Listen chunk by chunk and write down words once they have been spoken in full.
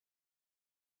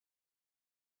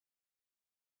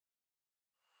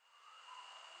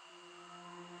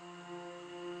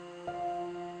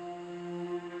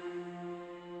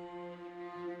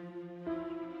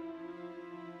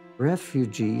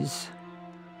Refugees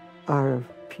are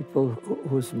people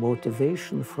whose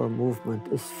motivation for movement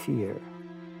is fear.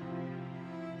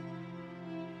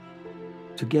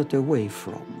 To get away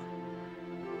from.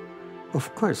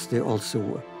 Of course, they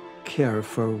also care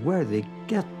for where they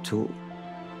get to.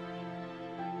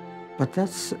 But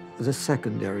that's the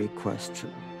secondary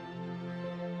question.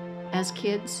 As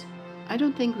kids, I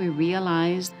don't think we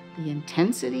realized the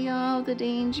intensity of the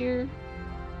danger.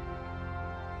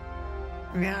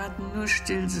 Wir hatten nur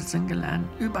Stillsitzen gelernt,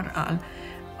 überall.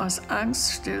 Aus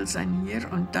Angst still sein hier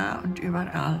und da und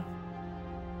überall.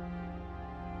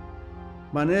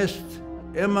 Man ist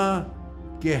immer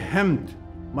gehemmt.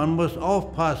 Man muss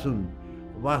aufpassen,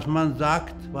 was man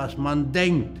sagt, was man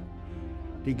denkt.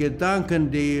 Die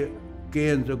Gedanken, die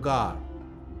gehen sogar.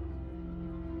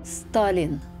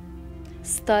 Stalin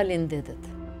did it.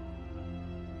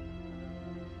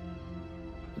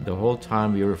 The whole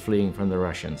time we were fleeing from the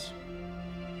Russians.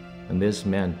 And this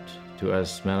meant to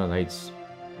us Mennonites,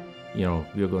 we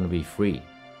were going to be free.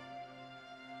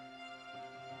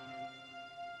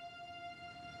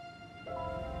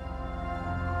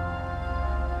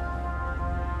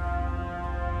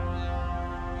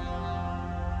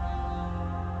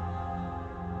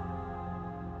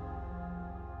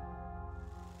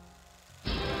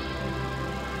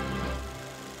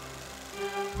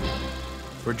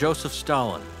 For Joseph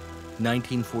Stalin,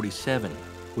 1947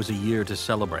 was a year to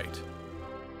celebrate.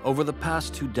 Over the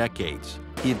past 2 decades,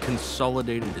 he had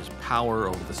consolidated his power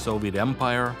over the Soviet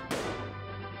Empire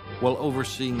while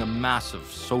overseeing a massive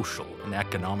social and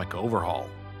economic overhaul.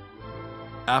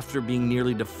 After being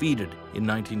nearly defeated in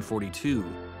 1942,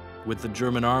 with the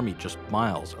German army just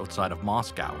miles outside of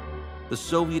Moscow, the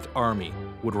Soviet army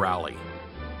would rally.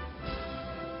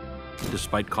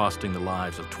 Despite costing the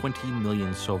lives of 20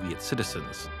 million Soviet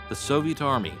citizens, the Soviet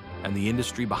army and the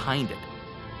industry behind it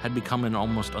had become an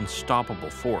almost unstoppable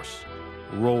force,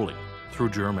 rolling through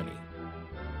Germany.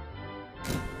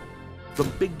 The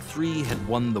Big Three had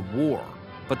won the war,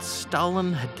 but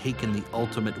Stalin had taken the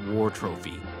ultimate war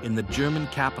trophy in the German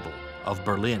capital of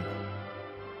Berlin.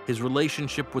 His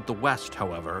relationship with the West,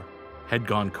 however, had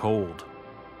gone cold.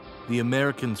 The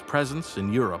Americans' presence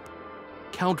in Europe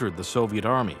countered the Soviet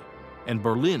army, and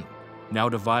Berlin, now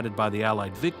divided by the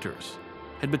Allied victors,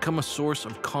 had become a source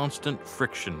of constant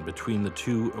friction between the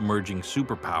two emerging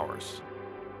superpowers.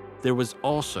 There was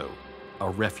also a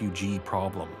refugee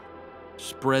problem.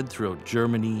 Spread throughout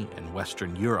Germany and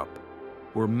Western Europe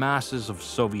were masses of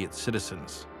Soviet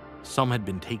citizens. Some had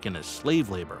been taken as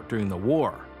slave labor during the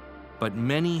war, but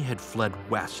many had fled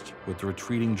west with the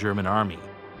retreating German army,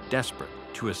 desperate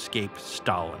to escape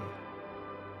Stalin.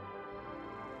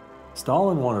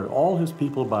 Stalin wanted all his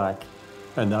people back,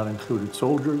 and that included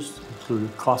soldiers,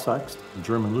 included Cossacks,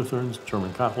 German Lutherans,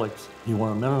 German Catholics. He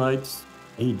wanted Mennonites.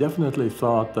 He definitely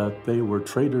thought that they were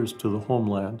traitors to the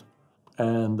homeland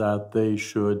and that they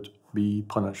should be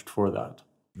punished for that.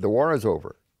 The war is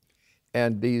over,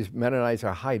 and these Mennonites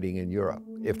are hiding in Europe.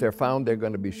 If they're found, they're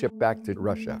going to be shipped back to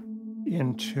Russia.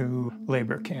 Into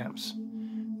labor camps.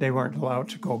 They weren't allowed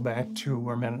to go back to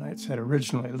where Mennonites had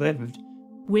originally lived.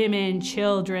 Women,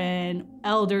 children,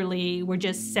 elderly were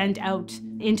just sent out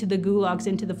into the gulags,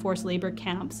 into the forced labor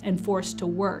camps, and forced to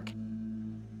work.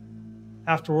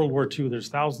 After World War II, there's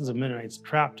thousands of Mennonites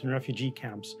trapped in refugee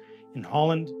camps in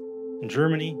Holland, in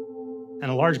Germany,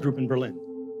 and a large group in Berlin.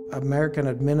 American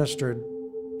administered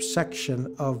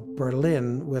section of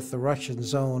Berlin with the Russian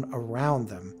zone around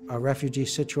them, a refugee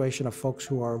situation of folks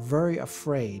who are very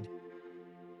afraid.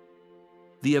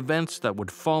 The events that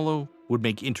would follow would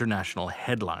make international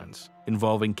headlines,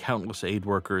 involving countless aid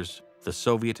workers, the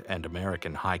Soviet and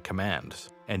American high commands,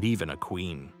 and even a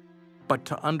queen. But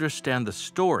to understand the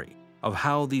story of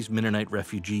how these Mennonite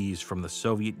refugees from the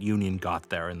Soviet Union got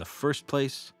there in the first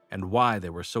place, and why they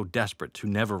were so desperate to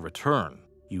never return,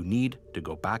 you need to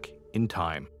go back in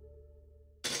time.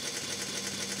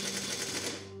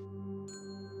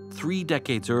 3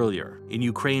 decades earlier, in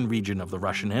Ukraine region of the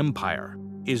Russian Empire,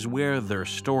 is where their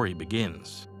story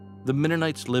begins. The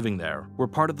Mennonites living there were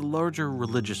part of the larger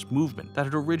religious movement that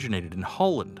had originated in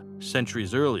Holland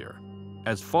centuries earlier,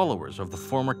 as followers of the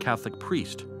former Catholic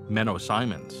priest, Menno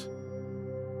Simons.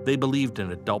 They believed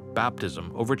in adult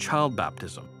baptism over child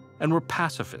baptism and were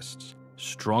pacifists,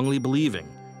 strongly believing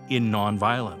in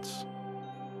nonviolence.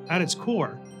 At its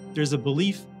core, there's a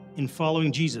belief in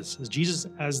following Jesus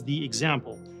as the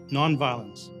example,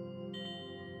 nonviolence.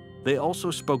 They also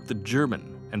spoke the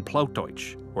German and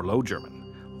Plattdeutsch, or Low German,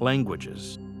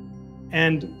 languages.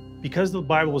 And because the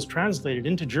Bible was translated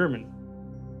into German,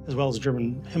 as well as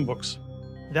German hymn books,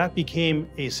 that became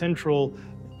a central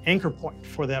anchor point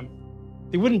for them.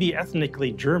 They wouldn't be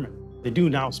ethnically German. They do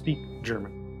now speak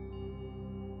German.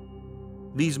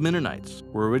 These Mennonites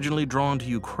were originally drawn to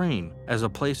Ukraine as a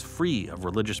place free of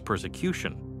religious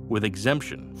persecution, with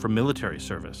exemption from military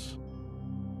service.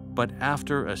 But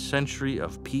after a century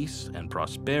of peace and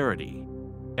prosperity,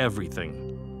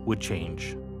 everything would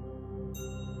change.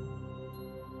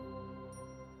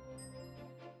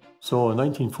 So in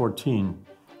 1914,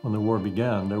 when the war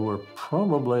began, there were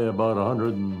probably about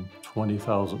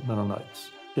 120,000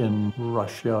 Mennonites in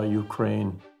Russia,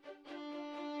 Ukraine.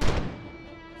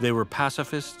 They were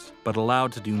pacifists, but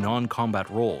allowed to do non-combat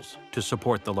roles to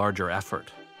support the larger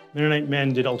effort. Mennonite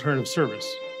men did alternative service,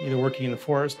 either working in the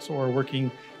forests or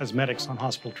working as medics on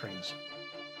hospital trains.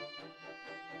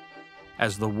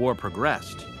 As the war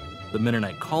progressed, the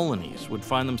Mennonite colonies would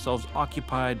find themselves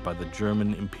occupied by the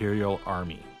German Imperial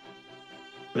Army.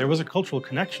 There was a cultural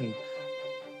connection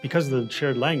because of the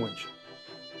shared language.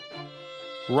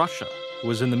 Russia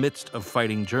was in the midst of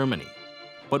fighting Germany,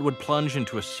 but would plunge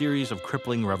into a series of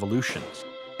crippling revolutions,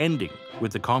 ending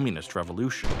with the Communist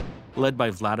Revolution, led by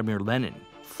Vladimir Lenin,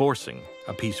 forcing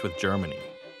a peace with Germany.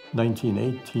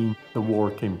 1918, the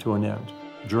war came to an end.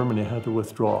 Germany had to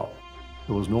withdraw.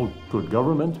 There was no good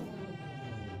government.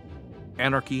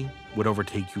 Anarchy would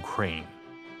overtake Ukraine.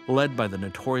 Led by the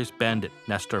notorious bandit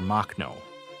Nestor Makhno,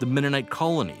 the Mennonite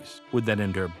colonies would then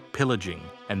endure pillaging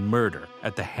and murder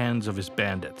at the hands of his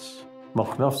bandits.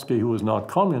 Makhnovsky, who was not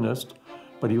communist,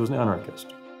 but he was an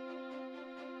anarchist.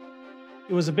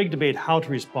 It was a big debate how to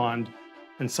respond,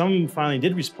 and some finally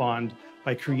did respond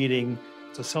by creating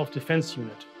a self-defense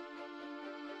unit.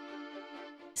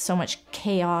 So much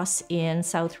chaos in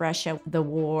South Russia, the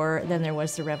war, then there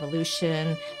was the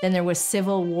revolution, then there was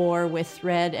civil war with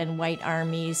red and white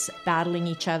armies battling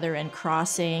each other and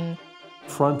crossing.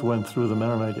 Front went through the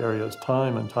Mennonite areas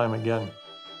time and time again.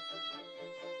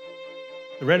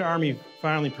 The Red Army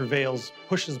finally prevails,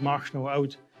 pushes Makhno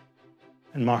out,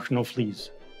 and Makhno flees.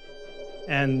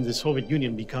 And the Soviet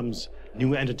Union becomes a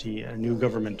new entity, a new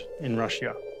government in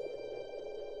Russia.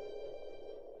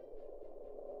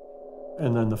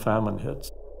 And then the famine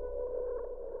hits.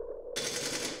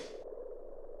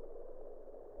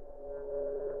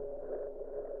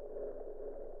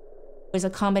 It was a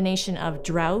combination of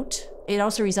drought. It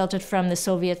also resulted from the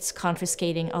Soviets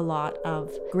confiscating a lot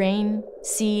of grain,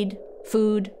 seed,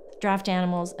 food, draft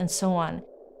animals, and so on.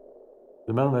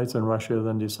 The Mennonites in Russia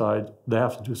then decide they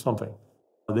have to do something.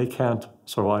 They can't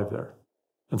survive there.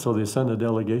 And so they send a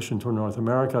delegation to North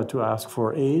America to ask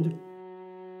for aid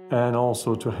and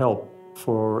also to help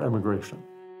for emigration.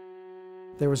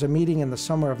 There was a meeting in the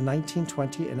summer of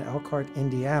 1920 in Elkhart,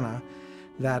 Indiana,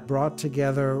 that brought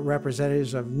together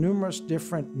representatives of numerous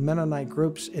different Mennonite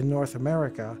groups in North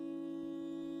America.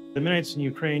 The Mennonites in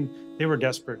Ukraine, they were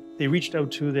desperate. They reached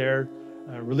out to their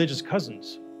religious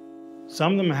cousins.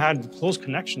 Some of them had close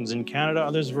connections in Canada,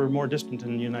 others were more distant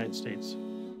in the United States.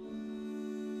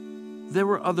 There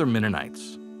were other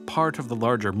Mennonites, part of the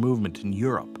larger movement in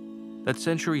Europe, that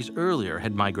centuries earlier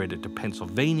had migrated to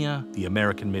Pennsylvania, the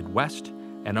American Midwest,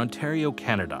 and Ontario,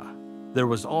 Canada. There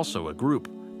was also a group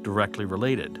directly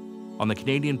related on the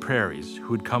Canadian prairies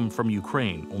who had come from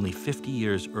Ukraine only 50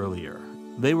 years earlier.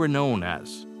 They were known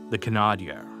as the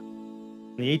Canadiens.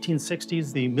 In the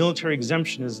 1860s, the military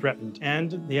exemption is threatened,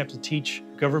 and they have to teach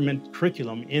government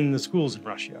curriculum in the schools in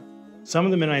Russia. Some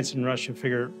of the Mennonites in Russia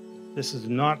figure this is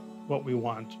not what we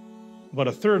want. About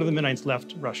a third of the Mennonites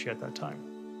left Russia at that time.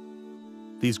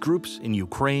 These groups in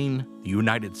Ukraine, the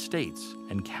United States,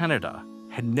 and Canada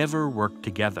had never worked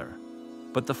together.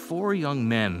 But the four young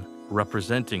men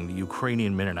representing the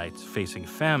Ukrainian Mennonites facing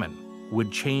famine would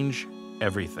change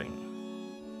everything.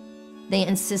 They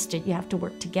insisted you have to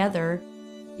work together.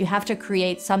 You have to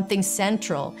create something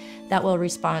central that will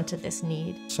respond to this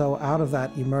need. So out of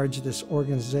that emerged this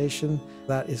organization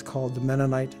that is called the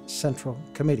Mennonite Central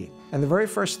Committee. And the very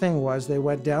first thing was they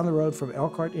went down the road from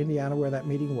Elkhart, Indiana, where that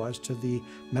meeting was, to the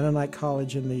Mennonite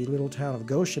College in the little town of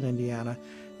Goshen, Indiana,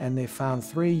 and they found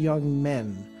 3 young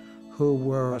men who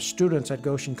were students at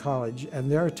Goshen College, and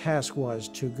their task was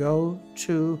to go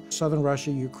to southern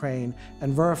Russia, Ukraine,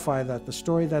 and verify that the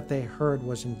story that they heard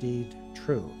was indeed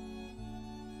true.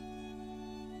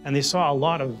 And they saw a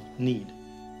lot of need.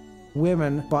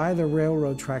 Women by the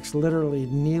railroad tracks literally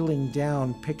kneeling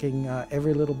down, picking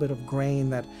every little bit of grain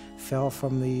that fell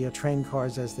from the train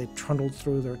cars as they trundled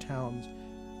through their towns.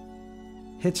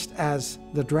 Hitched as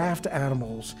the draft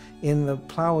animals in the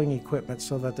plowing equipment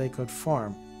so that they could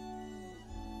farm.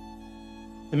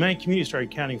 The Mennonite community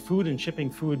started counting food and shipping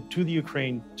food to the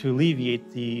Ukraine to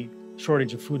alleviate the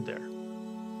shortage of food there.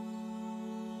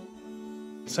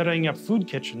 Setting up food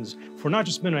kitchens for not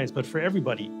just Mennonites, but for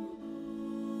everybody.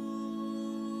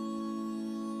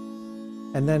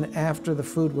 And then after the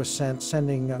food was sent,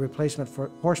 sending a replacement for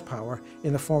horsepower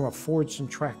in the form of Fords and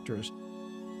tractors.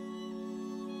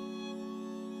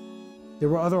 There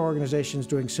were other organizations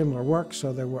doing similar work,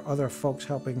 so there were other folks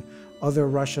helping other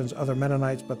Russians, other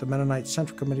Mennonites, but the Mennonite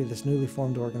Central Committee, this newly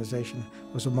formed organization,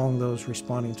 was among those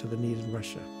responding to the need in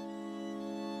Russia.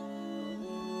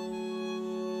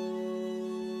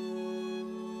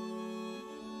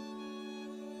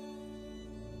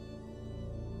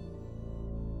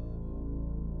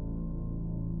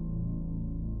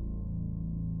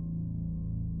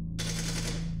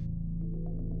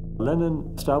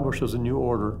 Lenin establishes a new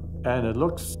order, and it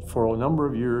looks for a number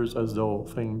of years as though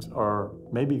things are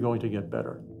maybe going to get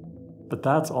better. But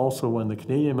that's also when the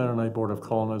Canadian Mennonite Board of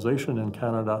Colonization in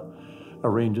Canada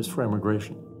arranges for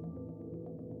immigration.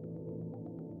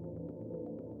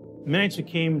 Mennonites who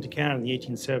came to Canada in the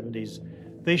 1870s,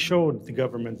 they showed the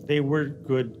government they were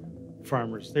good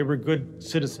farmers, they were good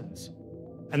citizens.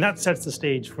 And that sets the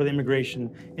stage for the immigration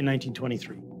in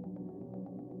 1923.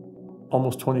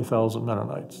 Almost 20,000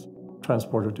 Mennonites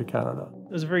transported to Canada.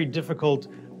 It was a very difficult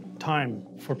time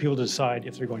for people to decide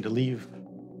if they're going to leave.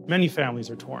 Many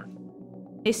families are torn.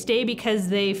 They stay because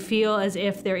they feel as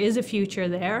if there is a future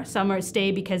there. Some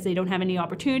stay because they don't have any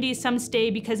opportunities. Some stay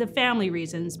because of family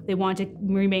reasons. They want to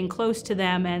remain close to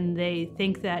them, and they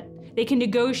think that they can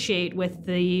negotiate with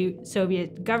the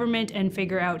Soviet government and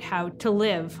figure out how to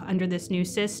live under this new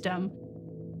system.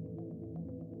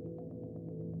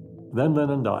 Then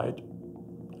Lenin died,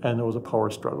 and there was a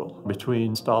power struggle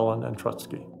between Stalin and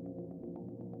Trotsky.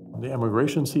 The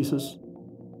emigration ceases,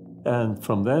 and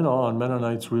from then on,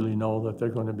 Mennonites really know that they're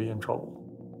going to be in trouble.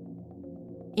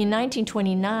 In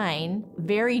 1929, a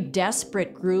very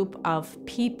desperate group of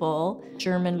people,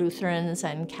 German Lutherans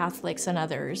and Catholics and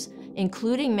others,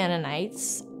 including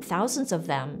Mennonites, thousands of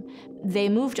them, they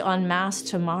moved en masse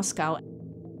to Moscow.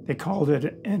 They called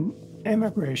it an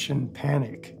emigration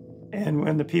panic. And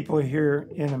when the people here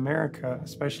in America,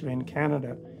 especially in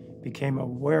Canada, became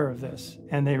aware of this,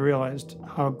 and they realized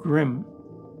how grim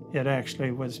it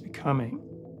actually was becoming.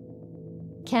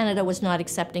 Canada was not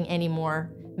accepting any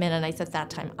more Mennonites at that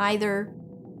time either.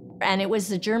 And it was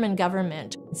the German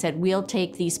government that said, we'll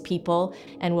take these people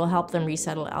and we'll help them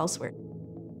resettle elsewhere.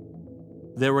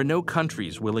 There were no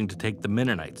countries willing to take the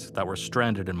Mennonites that were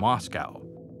stranded in Moscow,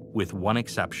 with one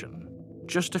exception.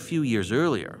 Just a few years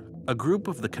earlier, a group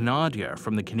of the Canadiens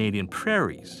from the Canadian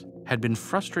prairies had been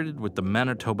frustrated with the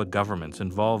Manitoba government's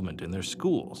involvement in their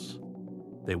schools.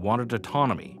 They wanted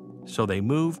autonomy, so they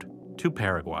moved to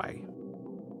Paraguay.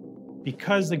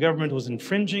 Because the government was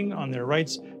infringing on their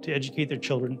rights to educate their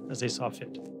children as they saw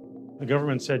fit. The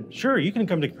government said, sure, you can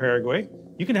come to Paraguay,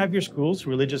 you can have your schools,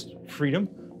 religious freedom,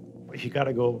 but you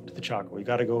gotta go to the Chaco, you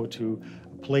gotta go to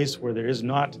a place where there is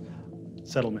not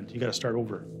settlement, you gotta start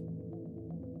over.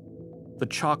 The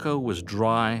Chaco was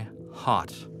dry,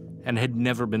 hot, and had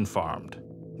never been farmed.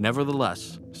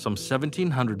 Nevertheless, some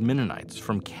 1,700 Mennonites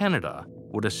from Canada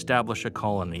would establish a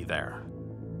colony there.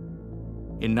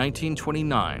 In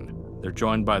 1929, they're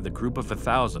joined by the group of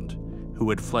 1,000 who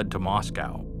had fled to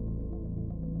Moscow.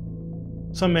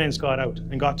 Some Mennonites got out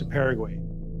and got to Paraguay,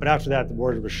 but after that, the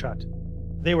border was shut.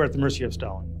 They were at the mercy of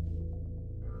Stalin.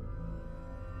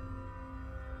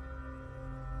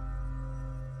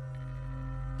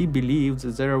 He believed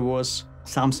that there was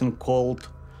something called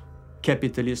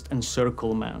capitalist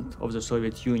encirclement of the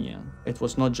Soviet Union. It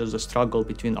was not just the struggle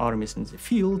between armies in the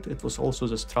field, it was also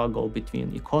the struggle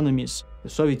between economies. The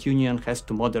Soviet Union has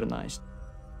to modernize.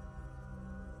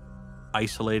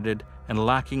 Isolated and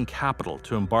lacking capital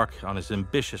to embark on his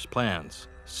ambitious plans,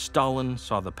 Stalin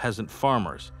saw the peasant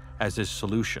farmers as his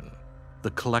solution.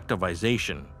 The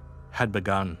collectivization had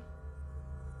begun.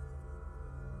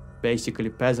 Basically,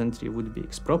 peasantry would be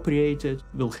expropriated.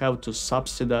 We'll have to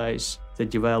subsidize the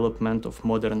development of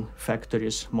modern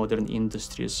factories, modern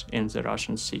industries in the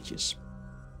Russian cities.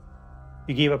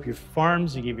 You gave up your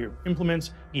farms, you gave your implements,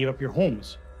 you gave up your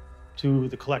homes to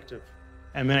the collective,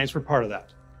 and Mennonites were part of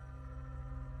that.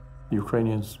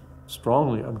 Ukrainians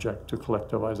strongly object to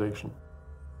collectivization.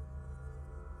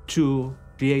 To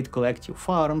create collective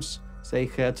farms, they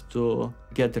had to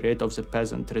get rid of the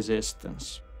peasant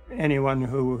resistance. Anyone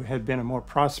who had been a more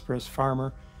prosperous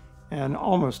farmer, and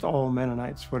almost all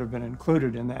Mennonites would have been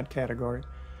included in that category,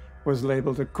 was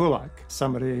labeled a kulak,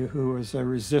 somebody who was a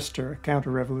resistor, a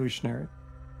counter-revolutionary.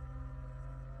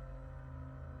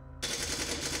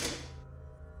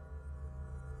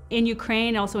 In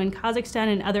Ukraine, also in Kazakhstan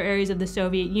and other areas of the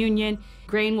Soviet Union,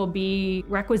 grain will be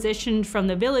requisitioned from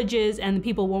the villages and the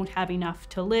people won't have enough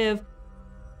to live.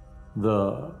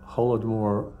 The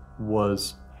Holodomor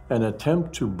was an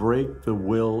attempt to break the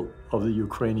will of the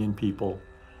Ukrainian people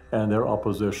and their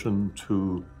opposition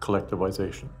to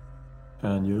collectivization.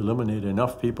 And you eliminate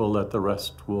enough people that the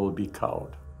rest will be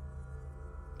cowed.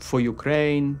 For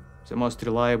Ukraine, the most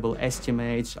reliable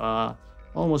estimates are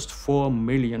almost 4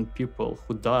 million people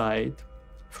who died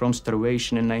from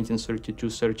starvation in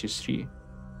 1932-33.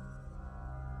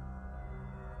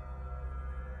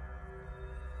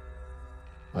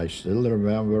 I still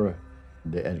remember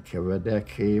the NKVD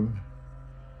came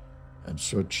and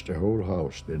searched the whole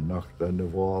house. They knocked on the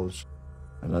walls,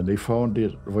 and then they found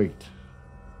it right.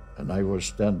 And I was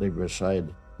standing beside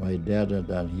my dad, and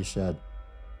then he said,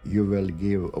 "You will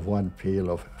give 1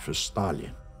 pail for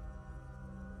Stalin."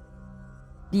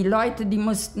 Die Leute, die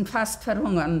mussten fast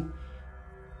verhungern.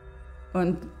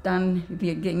 Und dann,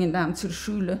 wir gingen dann zur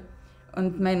Schule.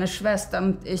 Und meine Schwester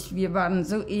und ich, wir waren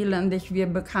so elendig, wir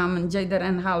bekamen jeder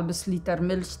ein halbes Liter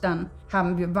Milch, dann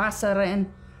haben wir Wasser rein.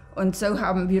 Und so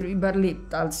haben wir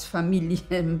überlebt als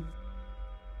Familie.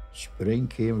 Spring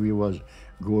came, we was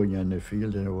going in the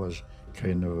field, and it was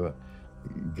kind of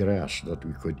grass that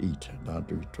we could eat. That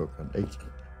we took and ate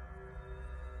it.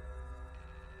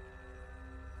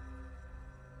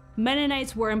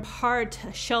 Mennonites were in part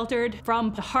sheltered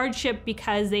from hardship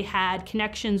because they had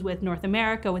connections with North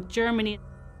America, with Germany.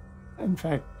 In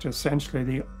fact, essentially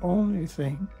the only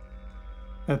thing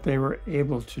that they were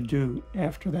able to do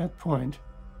after that point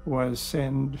was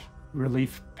send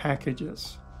relief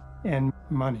packages and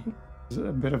money. It was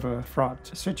a bit of a fraught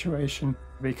situation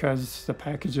because the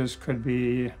packages could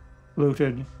be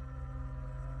looted.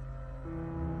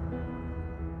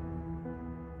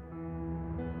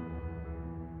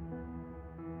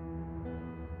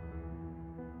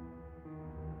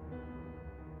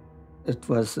 It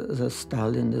was the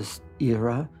Stalinist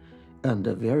era and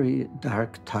a very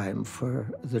dark time for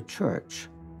the church.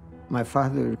 My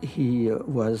father, he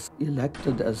was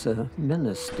elected as a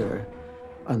minister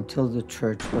until the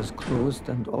church was closed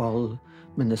and all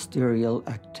ministerial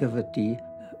activity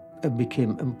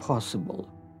became impossible.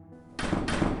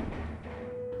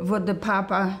 Wurde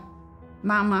Papa,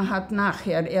 Mama hat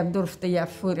nachher, durfte ja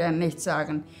vorher nichts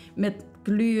sagen, mit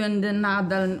glühenden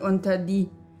Nadeln unter die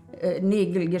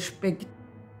Nägel gespickt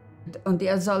und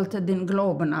sollte den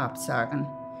Glauben absagen.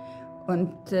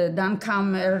 Und dann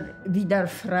kam wieder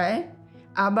frei,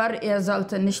 aber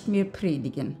sollte nicht mehr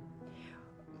predigen.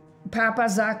 Papa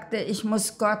sagte, ich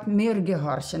muss Gott mehr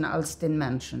gehorchen als den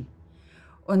Menschen.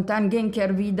 Und dann ging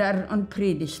wieder und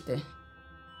predigte.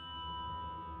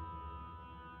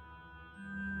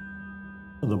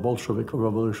 The Bolshevik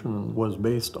Revolution was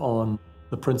based on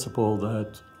the principle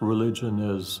that religion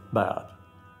is bad.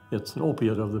 It's an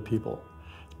opiate of the people,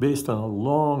 based on a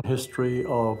long history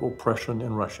of oppression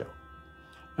in Russia.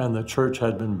 And the church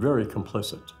had been very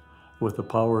complicit with the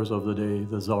powers of the day,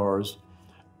 the czars,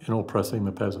 in oppressing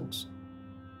the peasants.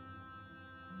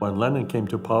 When Lenin came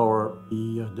to power,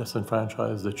 he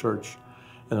disenfranchised the church.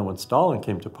 And then when Stalin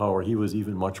came to power, he was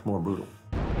even much more brutal.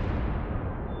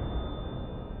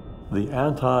 The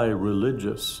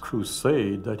anti-religious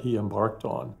crusade that he embarked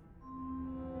on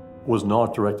was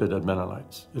not directed at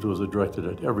Mennonites. It was directed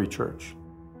at every church.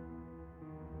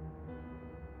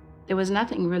 There was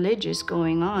nothing religious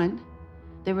going on.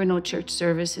 There were no church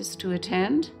services to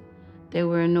attend. There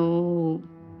were no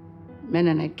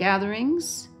Mennonite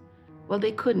gatherings. Well,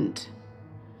 they couldn't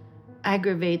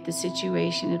aggravate the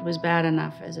situation. It was bad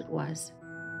enough as it was.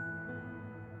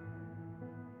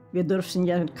 Wir durften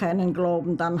ja keinen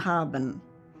Glauben dann haben.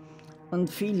 Und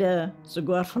viele,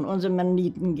 sogar von unseren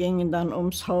Mennoniten, gingen dann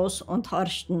ums Haus und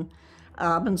horchten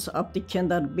abends, ob die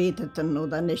Kinder beteten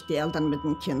oder nicht, die Eltern mit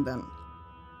den Kindern.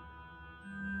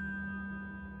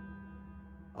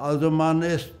 Also man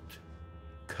ist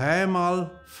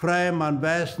keinmal frei, man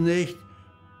weiß nicht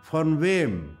von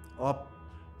wem, ob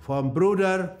vom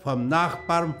Bruder, vom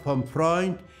Nachbarn, vom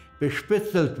Freund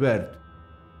bespitzelt wird.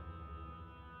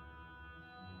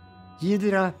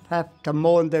 Jeder hat am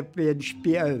Montag wie ein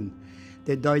Spion.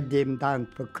 Die Leute dem dann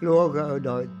verklagen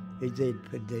oder gesehen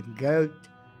für den Geld.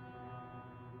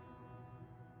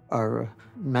 Our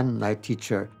Mennonite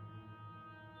teacher,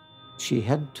 she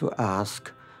had to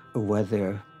ask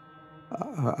whether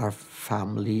our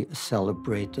family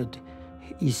celebrated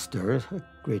Easter, a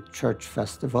great church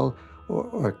festival,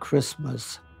 or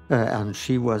Christmas, and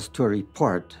she was to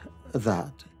report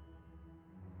that.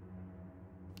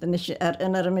 Denn ich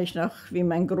erinnere mich noch, wie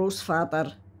mein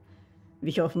Großvater, wie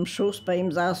ich auf dem Schoß bei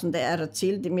ihm saß und er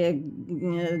erzählte mir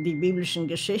die biblischen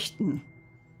Geschichten.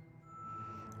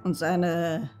 Und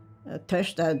seine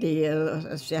Töchter, sie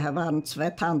waren 2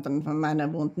 Tanten von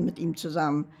meiner, wohnten mit ihm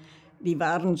zusammen, Die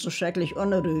waren so schrecklich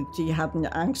unruhig. Die hatten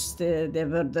Angst,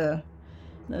 würden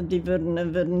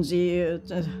sie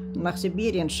nach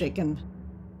Sibirien schicken.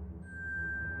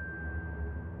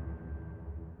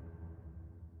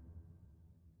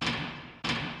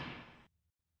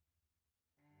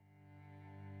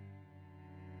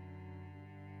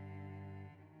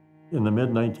 In the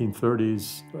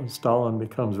mid-1930s, Stalin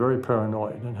becomes very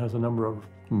paranoid and has a number of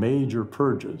major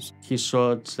purges. He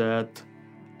thought that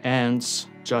ends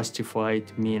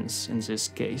justified means in this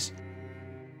case.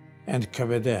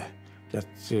 NKVD,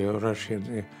 that's the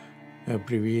Russian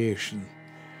abbreviation.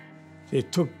 They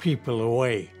took people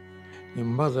away. The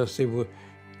mothers, they were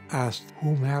asked,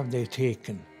 whom have they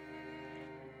taken?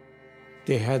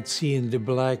 They had seen the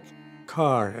black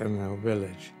car in our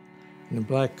village. And the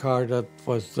black car, that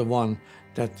was the one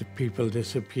that the people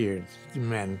disappeared, the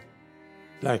men,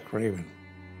 Black Raven.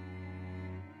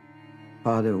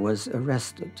 Father was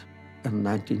arrested in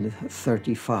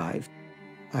 1935.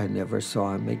 I never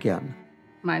saw him again.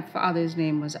 My father's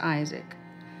name was Isaac.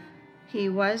 He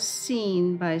was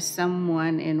seen by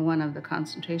someone in one of the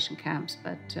concentration camps,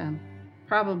 but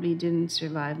probably didn't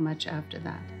survive much after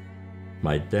that.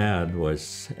 My dad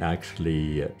was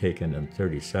actually taken in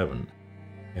 1937,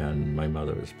 and my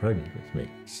mother was pregnant with me.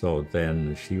 So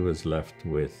then she was left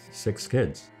with 6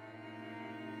 kids.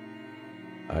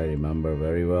 I remember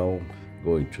very well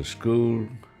going to school.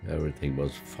 Everything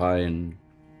was fine.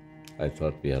 I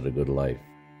thought we had a good life.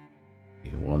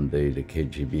 One day the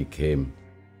KGB came,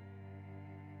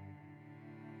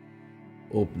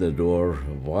 opened the door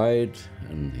wide,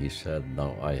 and he said,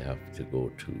 now I have to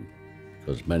go too,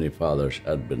 because many fathers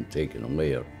had been taken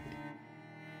away already.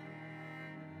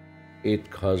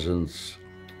 8 cousins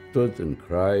stood and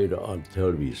cried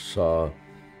until we saw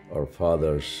our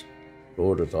fathers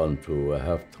loaded onto a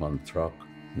half-ton truck,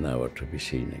 never to be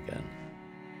seen again.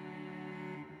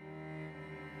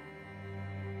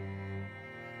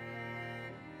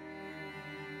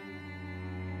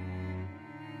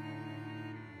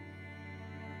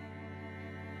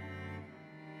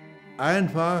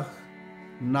 Einfach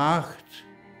nachts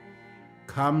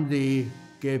kam die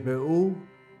GPU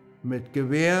mit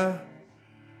Gewehr,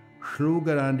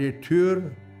 schlugen an die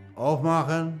Tür,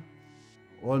 aufmachen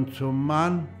und zum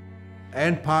Mann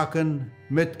einpacken,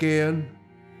 mitgehen,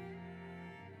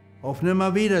 auf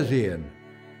Nimmerwiedersehen.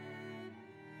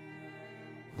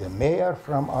 The mayor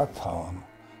from our town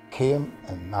came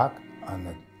and knocked on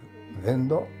the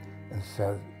window and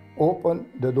said, open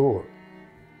the door.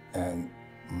 And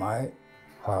my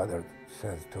father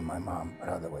says to my mom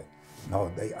right away, no,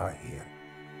 they are here.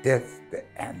 That's the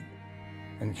end.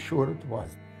 And sure it was.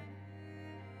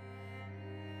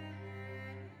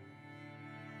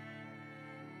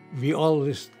 We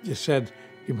always said,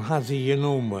 they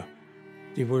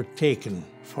were taken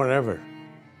forever,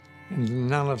 and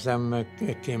none of them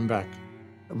came back.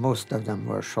 Most of them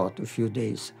were shot a few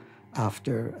days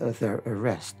after their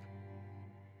arrest.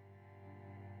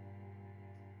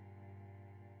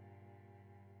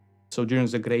 So during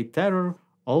the Great Terror,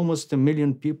 almost 1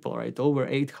 million people, right, over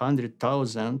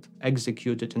 800,000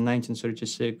 executed in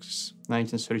 1936,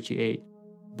 1938.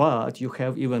 But you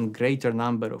have even greater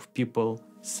number of people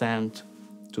sent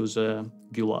to the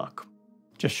Gulag.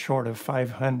 Just short of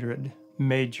 500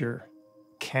 major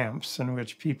camps in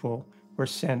which people were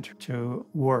sent to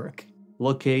work.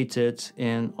 Located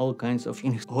in all kinds of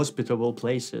inhospitable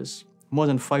places, more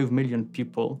than 5 million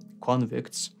people,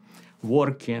 convicts,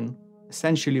 working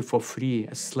essentially for free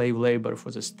as slave labor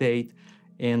for the state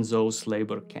in those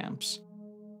labor camps.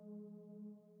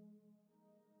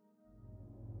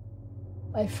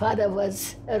 My father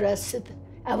was arrested.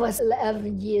 I was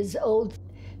 11 years old.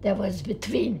 There was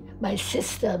between my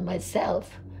sister and myself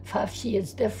 5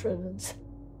 years difference.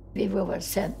 We were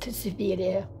sent to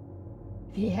Siberia.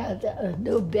 We had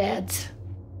no beds.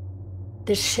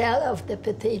 The shell of the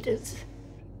potatoes,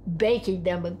 baking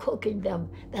them and cooking them,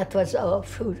 that was our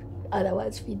food.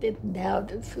 Otherwise, we didn't have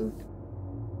the food.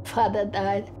 Father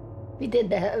died. We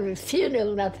didn't have a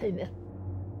funeral, nothing.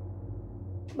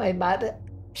 My mother,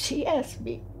 she asked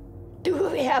me, do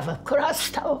we have a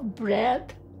crust of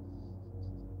bread?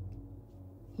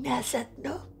 And I said,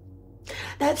 no.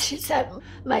 Then she said,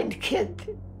 mein Kind,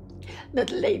 not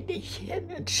leg dich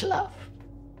hin und schlaf.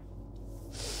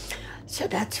 So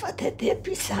that's what I did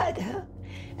beside her.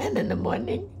 And in the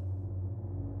morning,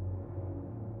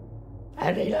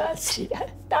 I realized she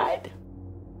died.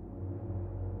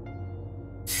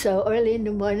 So early in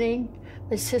the morning,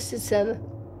 my sister said,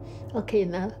 okay,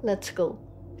 now let's go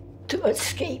to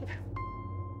escape.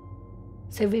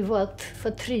 So we walked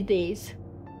for 3 days.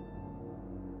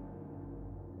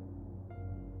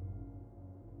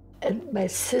 And My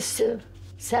sister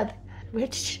said,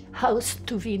 which house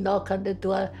do we knock on the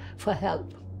door for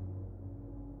help?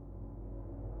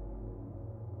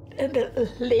 And the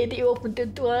lady opened the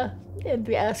door and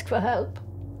we asked for help.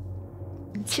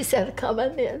 And she said, come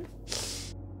on in.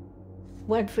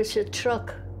 Went with a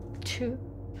truck to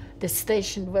the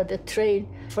station where the train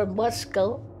from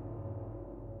Moscow.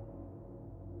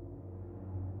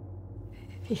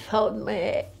 We found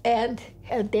my aunt,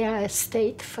 and there I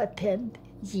stayed for 10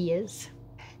 years.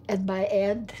 And my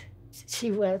aunt,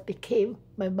 she became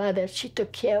my mother. She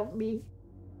took care of me.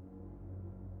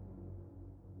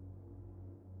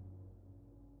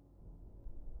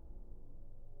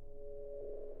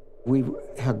 We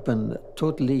had been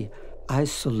totally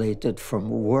isolated from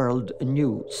world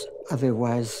news.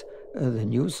 Otherwise, the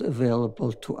news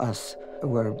available to us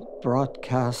were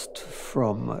broadcast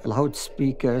from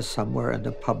loudspeakers somewhere in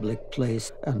a public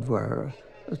place and were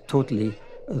totally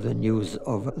the news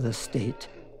of the state.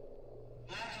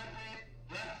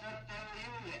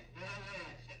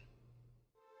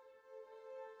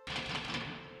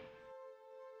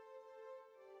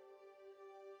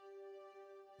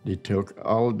 They took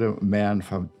all the men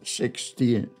from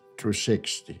 16 to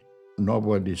 60.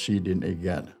 Nobody seen them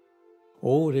again.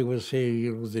 Oh, they would say,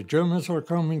 the Germans are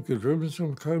coming, the Germans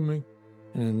are coming.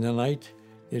 And in the night,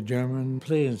 the German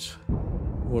planes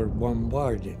were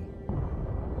bombarding.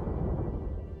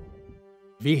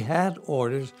 We had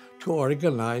orders to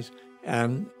organize,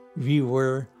 and we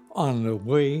were on the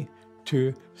way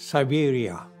to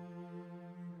Siberia.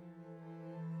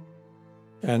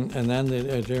 And then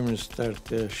the Germans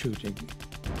started shooting.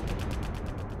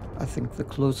 I think the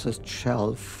closest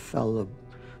shell fell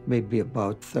maybe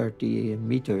about 30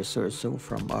 meters or so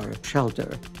from our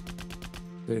shelter.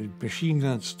 The machine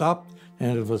gun stopped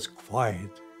and it was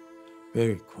quiet,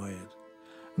 very quiet.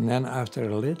 And then after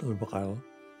a little while,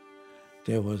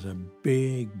 there was a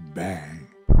big bang.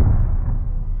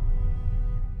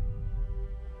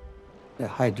 The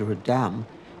hydro dam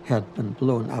had been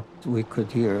blown up. We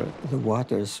could hear the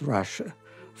waters rush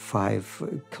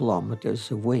 5 kilometers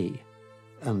away.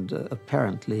 And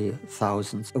apparently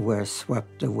thousands were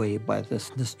swept away by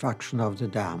this destruction of the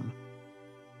dam.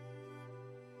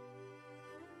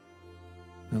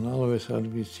 And all of a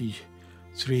sudden we see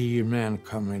 3 men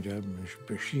coming up,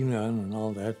 machine gun and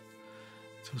all that.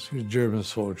 Those were German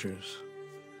soldiers.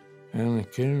 And they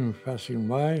came passing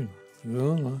by.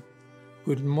 Ja,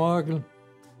 guten Morgen.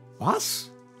 Was?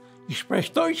 Ich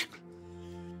spreche Deutsch?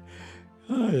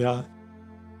 Ah, ja.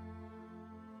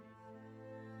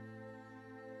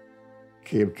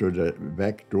 Came to the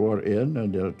back door in,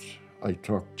 and I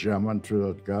talked German to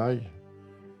that guy.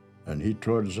 And he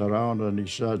turns around and he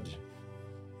said,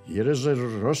 hier is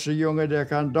een Russe jongen der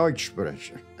kan Deutsch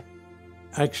sprechen.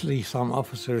 Actually, some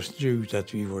officers knew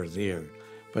that we were there,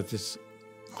 but this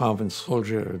common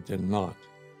soldier did not.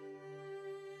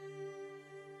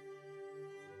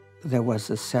 There was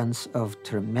a sense of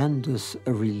tremendous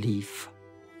relief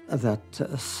that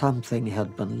something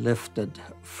had been lifted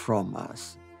from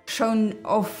us. Schon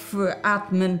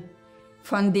aufatmen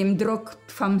von dem Druck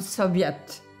vom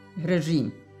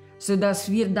Sowjetregime, sodass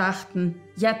wir dachten,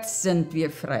 jetzt sind wir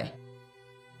frei.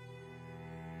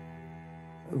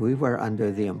 We were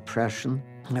under the impression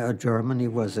Germany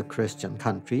was a Christian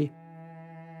country.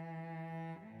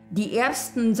 Die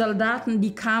ersten Soldaten,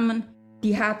 die kamen,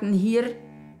 die hatten hier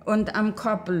und am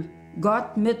Koppel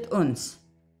Gott mit uns.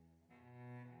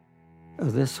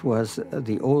 This was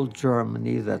the old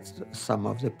Germany that some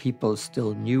of the people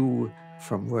still knew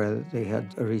from where they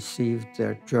had received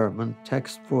their German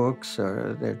textbooks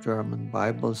or their German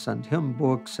Bibles and hymn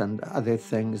books and other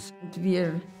things.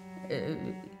 Wir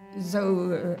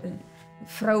so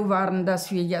froh waren,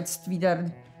 dass wir jetzt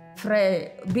wieder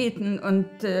frei beten und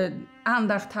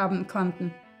Andacht haben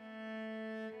konnten.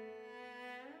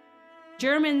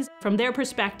 Germans, from their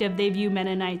perspective, they view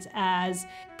Mennonites as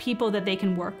people that they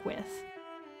can work with.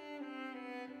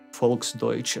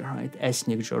 Volksdeutsche, right?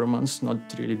 Ethnic Germans, not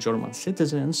really German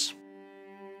citizens.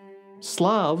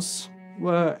 Slavs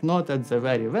were not at the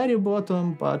very, very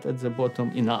bottom, but at the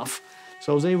bottom enough.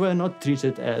 So they were not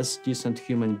treated as decent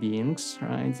human beings,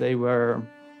 right? They were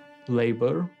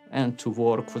labor and to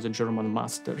work for the German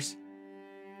masters.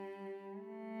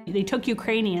 They took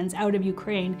Ukrainians out of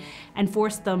Ukraine and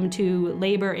forced them to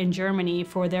labor in Germany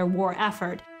for their war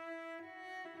effort.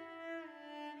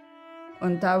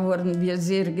 Und da wurden wir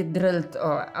sehr gedrillt,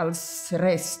 als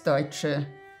Restdeutsche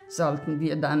sollten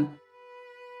wir dann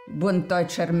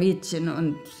bunddeutscher Mädchen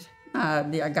und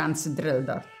der ganze Drill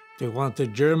da. They want to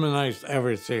Germanize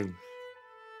everything.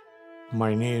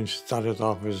 My name started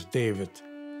off as David.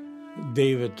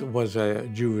 David was a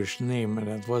Jewish name, and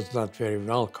it was not very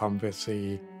welcome with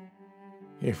the,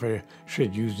 if I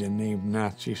should use the name,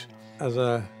 Nazis. As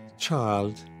a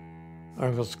child, I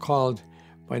was called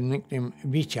by nickname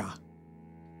Vitya,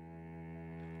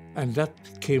 and that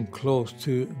came close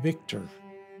to Victor.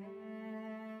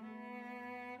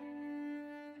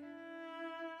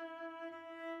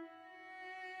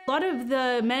 A lot of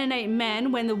the Mennonite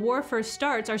men, when the war first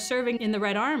starts, are serving in the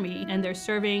Red Army, and they're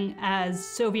serving as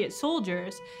Soviet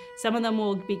soldiers. Some of them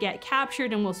will get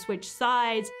captured and will switch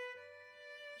sides.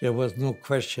 There was no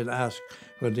question asked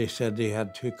when they said they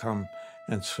had to come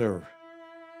and serve.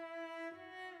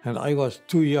 And I was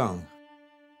too young,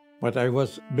 but I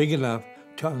was big enough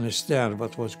to understand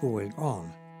what was going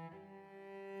on.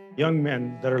 Young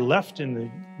men that are left in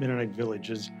the Mennonite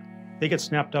villages, they get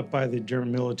snapped up by the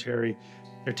German military.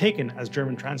 They're taken as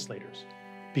German translators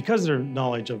because of their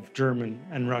knowledge of German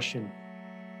and Russian.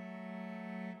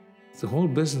 The whole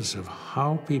business of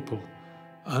how people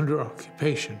under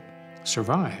occupation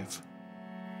survive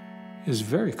is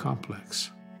very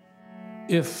complex.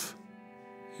 If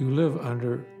you live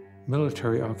under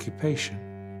military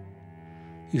occupation,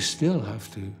 you still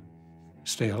have to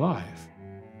stay alive.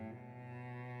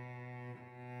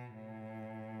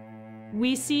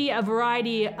 We see a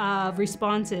variety of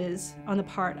responses on the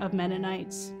part of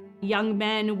Mennonites. Young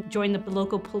men joined the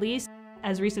local police,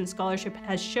 as recent scholarship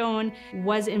has shown,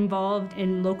 was involved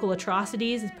in local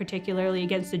atrocities, particularly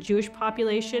against the Jewish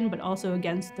population, but also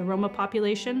against the Roma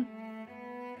population.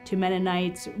 To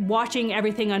Mennonites, watching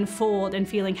everything unfold and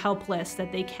feeling helpless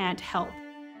that they can't help.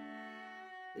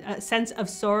 A sense of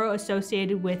sorrow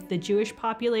associated with the Jewish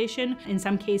population. In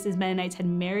some cases, Mennonites had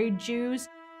married Jews.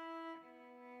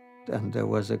 And there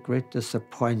was a great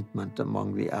disappointment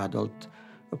among the adult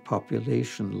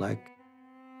population, like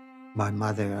my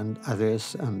mother and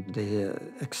others, and they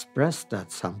expressed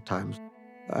that sometimes.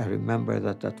 I remember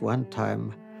that at one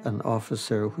time, an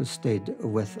officer who stayed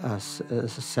with us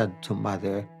said to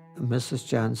Mother, "Mrs.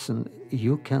 Johnson,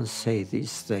 you can say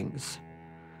these things,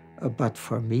 but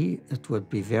for me, it would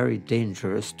be very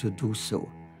dangerous to do so,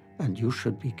 and you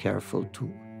should be careful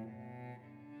too."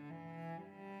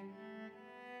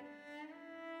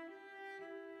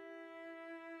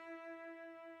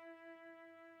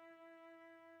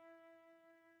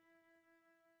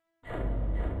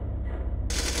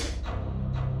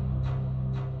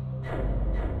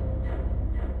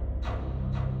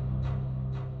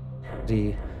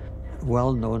 The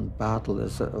well-known battle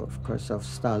is, of course, of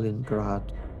Stalingrad,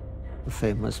 the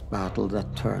famous battle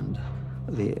that turned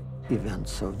the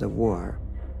events of the war.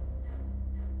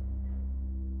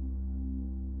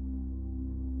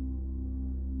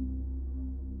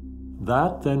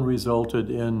 That then resulted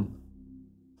in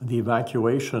the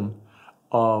evacuation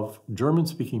of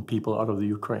German-speaking people out of the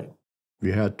Ukraine.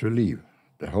 We had to leave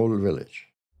the whole village.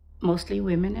 Mostly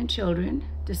women and children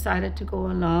decided to go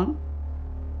along.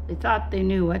 They thought they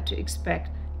knew what to expect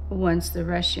once the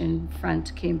Russian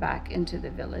front came back into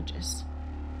the villages.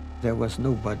 There was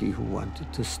nobody who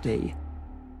wanted to stay.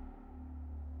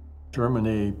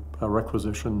 Germany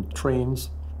requisitioned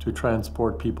trains to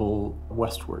transport people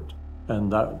westward.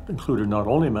 And that included not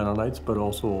only Mennonites, but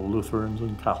also Lutherans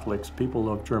and Catholics,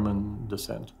 people of German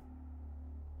descent.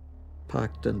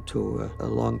 Packed into a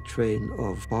long train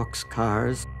of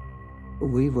boxcars.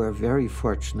 We were very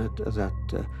fortunate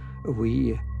that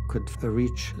we could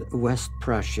reach West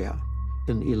Prussia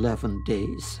in 11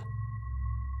 days.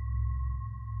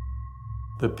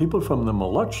 The people from the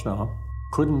Molochna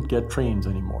couldn't get trains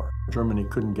anymore. Germany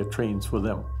couldn't get trains for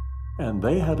them. And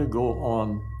they had to go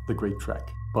on the Great Trek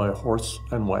by horse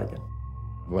and wagon.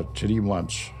 About 3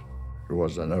 months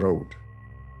was on the road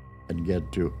and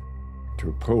get to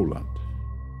Poland.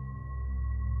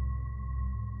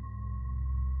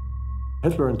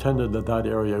 Hitler intended that that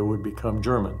area would become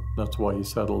German. That's why he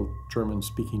settled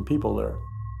German-speaking people there.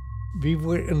 We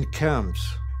were in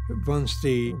camps. Once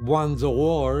they won the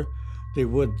war, they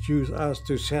would use us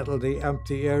to settle the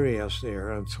empty areas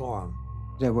there and so on.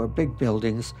 There were big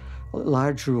buildings,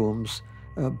 large rooms,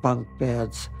 bunk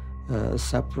beds,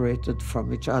 separated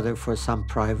from each other for some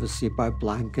privacy by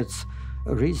blankets,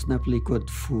 reasonably good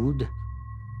food.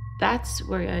 That's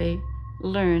where I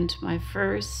learned my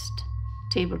first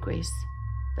table grace.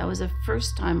 That was the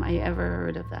first time I ever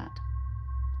heard of that,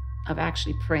 of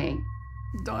actually praying.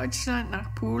 Deutschland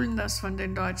nach Polen, das von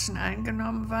den Deutschen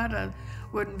eingenommen war, da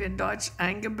wurden wir deutsch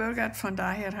eingebürgert. Von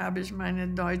daher habe ich meine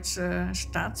deutsche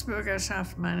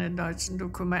Staatsbürgerschaft, meine deutschen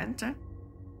Dokumente.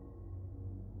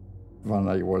 When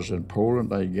I was in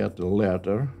Poland, I get a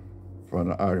letter from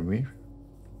the army.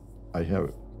 I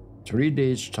have 3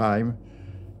 days' time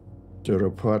to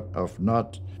report of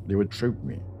not they would troop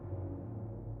me.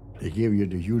 They gave you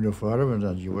the uniform and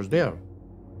then you was there.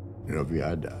 You know, we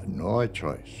had no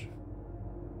choice.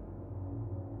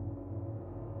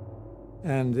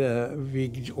 And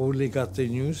we only got the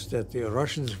news that the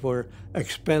Russians were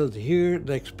expelled here,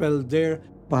 expelled there.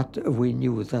 But we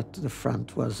knew that the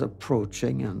front was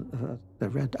approaching and the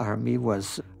Red Army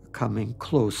was coming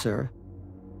closer,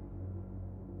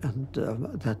 and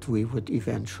that we would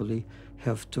eventually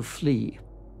have to flee.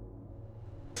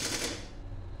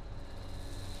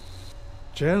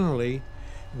 Generally,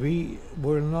 we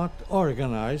were not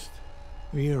organized,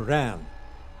 we ran.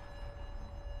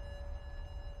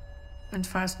 Und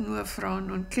fast nur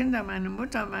Frauen und Kinder. Meine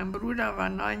Mutter, mein Bruder war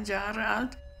 9 Jahre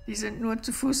alt. Die sind nur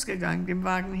zu Fuß gegangen, dem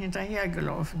Wagen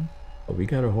hinterhergelaufen. We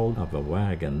got a hold of a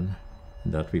wagon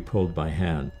that we pulled by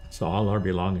hand. So all our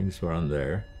belongings were on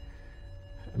there.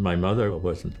 My mother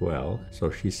wasn't well, so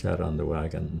she sat on the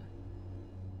wagon.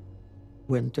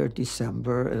 Winter,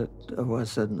 December, it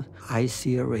was an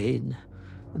icy rain,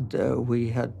 and we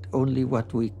had only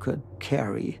what we could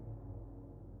carry.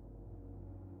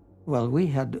 Well, we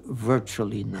had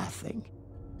virtually nothing.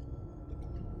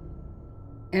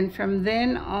 And from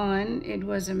then on, it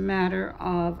was a matter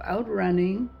of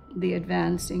outrunning the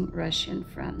advancing Russian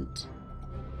front.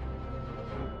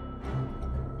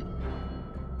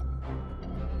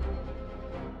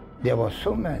 There were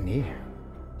so many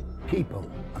people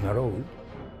on the road.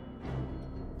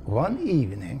 One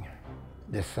evening,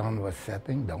 the sun was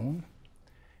setting down.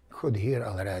 You could hear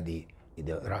already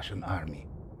the Russian army.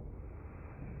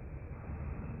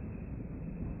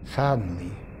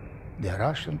 Suddenly, the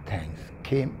Russian tanks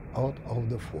came out of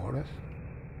the forest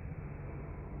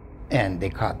and they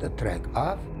cut the track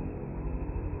off.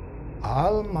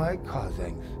 All my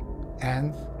cousins,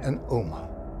 aunts and Oma,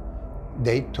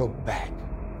 they took back.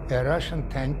 A Russian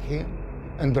tank came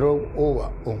and drove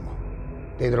over Oma.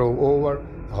 They drove over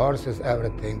horses,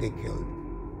 everything they killed.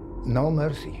 No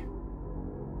mercy.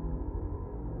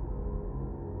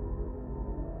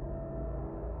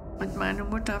 Und meine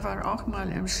Mutter war auch mal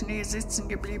im Schnee sitzen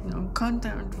geblieben und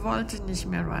konnte und wollte nicht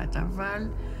mehr weiter,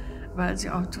 weil sie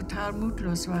auch total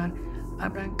mutlos war.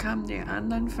 Aber dann kamen die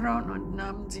anderen Frauen und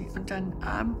nahmen sie unter den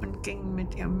Arm und gingen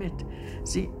mit ihr mit.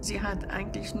 Sie hat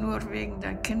eigentlich nur wegen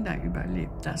der Kinder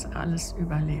überlebt, das alles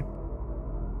überlebt.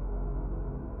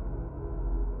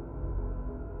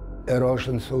 A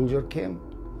Russian soldier came.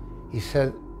 He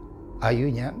said, "Are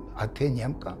you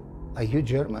Nemka? Are you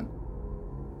German?"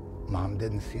 Mom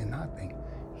didn't see nothing.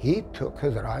 He took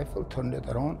his rifle, turned it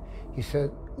around. He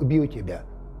said, "Убью тебя.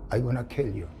 I'm gonna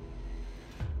kill you."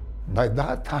 By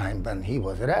that time, when he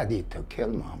was ready to kill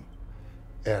Mom,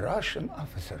 a Russian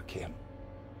officer came.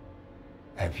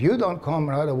 If you don't come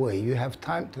right away, you have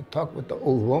time to talk with the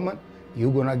old woman,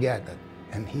 you're gonna get it.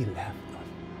 And he left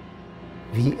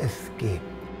us. We escaped.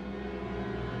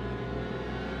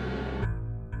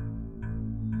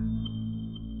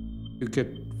 You get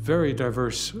very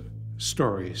diverse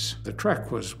stories. The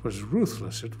trek was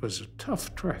ruthless. It was a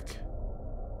tough trek.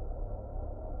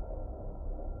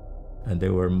 And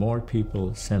there were more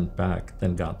people sent back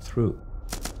than got through.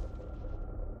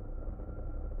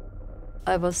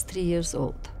 I was 3 years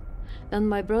old. And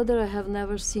my brother I have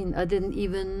never seen. I didn't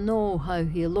even know how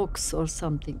he looks or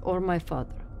something, or my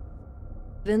father.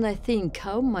 When I think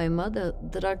how my mother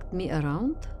dragged me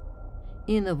around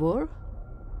in a war,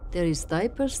 there is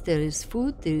diapers, there is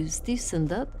food, there is this and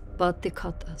that, but they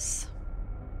cut us.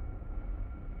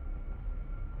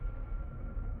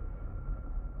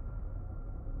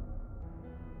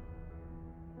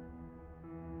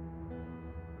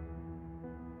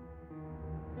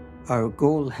 Our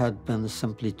goal had been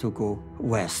simply to go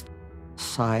west.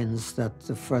 Signs that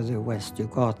the further west you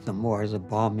got, the more the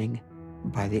bombing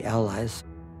by the Allies.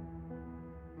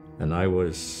 And I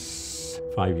was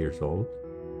 5 years old.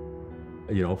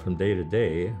 You know, from day to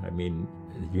day, I mean,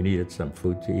 you needed some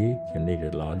food to eat, you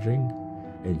needed lodging,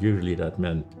 and usually that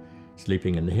meant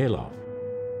sleeping in the hayloft.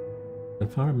 The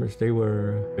farmers, they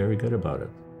were very good about it.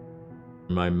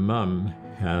 My mom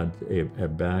had a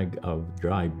bag of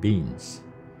dry beans,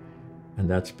 and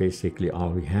that's basically all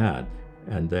we had.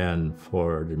 And then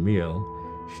for the meal,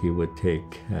 she would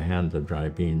take a hand of dry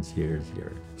beans, here's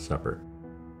your supper.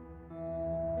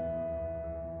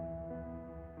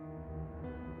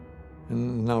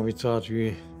 And now we thought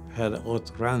we had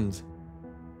outrun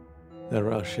the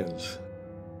Russians.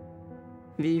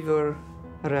 We were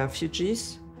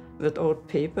refugees without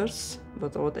papers,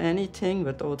 without anything,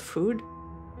 without food.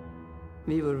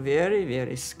 We were very,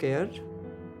 very scared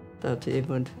that they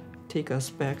would take us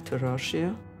back to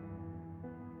Russia.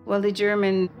 Well, the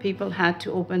German people had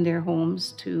to open their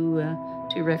homes to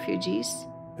refugees.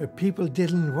 people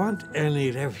didn't want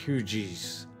any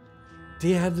refugees.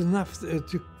 They had enough to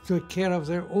take care of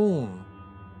their own.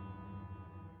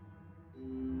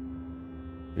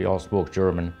 We all spoke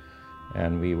German,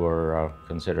 and we were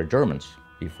considered Germans.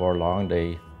 Before long,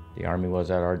 the army was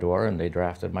at our door, and they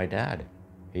drafted my dad.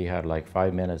 He had like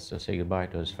 5 minutes to say goodbye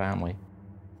to his family.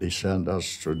 They sent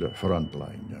us to the front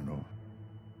line, you know.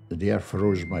 There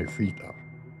froze my feet up.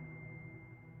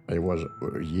 I was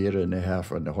a year and a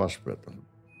half in the hospital.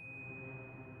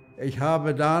 Ich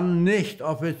habe dann nicht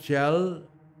offiziell,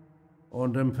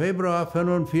 und im Februar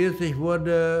 1945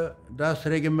 wurde das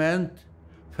Regiment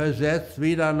versetzt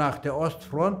wieder nach der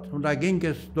Ostfront, und da ging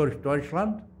es durch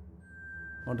Deutschland.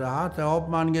 Und da hat der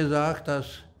Hauptmann gesagt,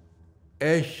 dass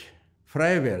ich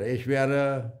frei wäre. Ich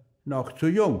wäre noch zu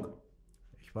jung.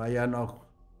 Ich war ja noch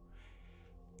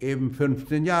eben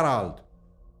 15 Jahre alt.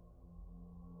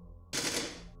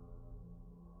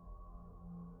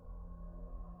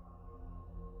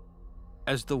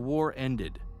 As the war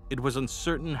ended, it was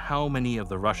uncertain how many of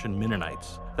the Russian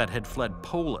Mennonites that had fled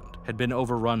Poland had been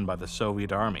overrun by the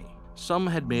Soviet army. Some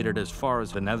had made it as far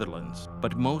as the Netherlands,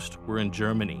 but most were in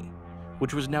Germany,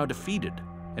 which was now defeated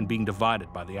and being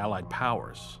divided by the Allied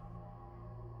powers.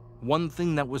 One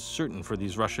thing that was certain for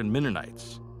these Russian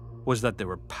Mennonites was that they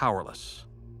were powerless.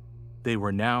 They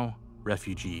were now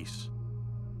refugees.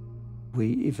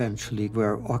 We eventually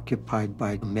were occupied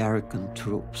by American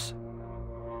troops.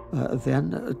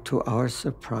 Then, to our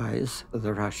surprise,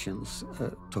 the Russians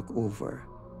took over.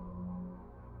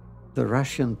 The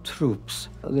Russian troops,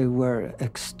 they were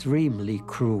extremely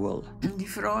cruel. Die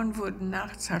Frauen wurden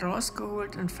nachts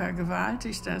herausgeholt und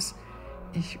vergewaltigt.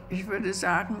 Ich würde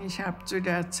sagen, ich habe zu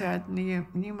der Zeit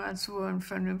niemals so einen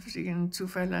vernünftigen,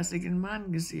 zuverlässigen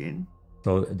Mann gesehen.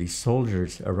 So the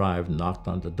soldiers arrived, knocked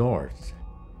on the doors,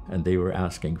 and they were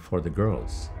asking for the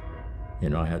girls. You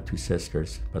know, I had 2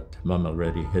 sisters, but Mom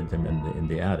already hid them in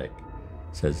the attic.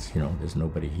 Says, you know, there's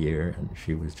nobody here, and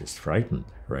she was just frightened,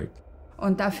 right?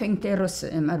 Und da fängt der Russe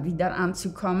immer wieder an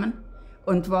zu kommen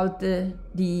und wollte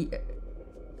die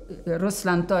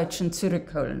Russlanddeutschen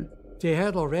zurückholen. They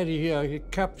had already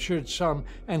captured some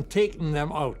and taken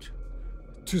them out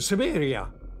to Siberia.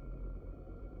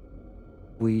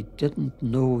 We didn't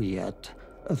know yet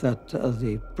that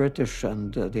the British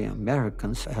and the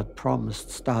Americans had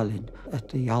promised Stalin at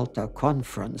the Yalta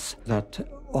Conference that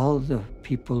all the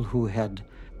people who had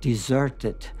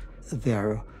deserted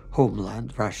their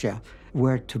homeland, Russia,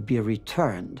 were to be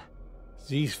returned.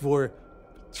 These were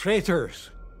traitors.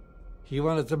 He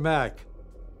wanted them back.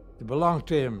 They belonged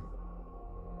to him.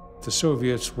 The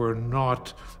Soviets were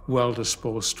not well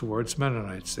disposed towards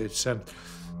Mennonites. They'd sent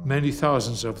many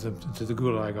thousands of them into the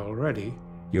Gulag already.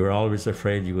 You were always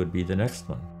afraid you would be the next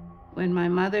one. When my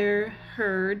mother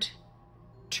heard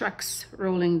trucks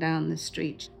rolling down the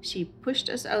street, she pushed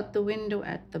us out the window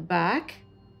at the back,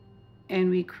 and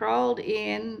we crawled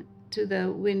in to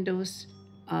the windows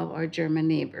of our German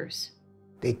neighbors.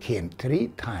 They came 3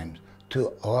 times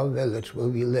to our village where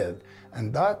we lived,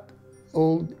 and that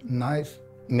old, nice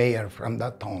mayor from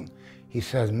that town, he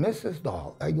says, Mrs.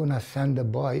 Dahl, I'm gonna send a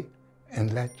boy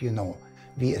and let you know.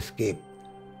 We escaped.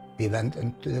 We went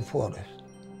into the forest.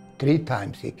 3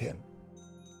 times he came.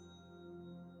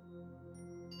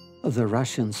 The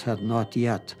Russians had not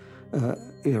yet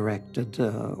erected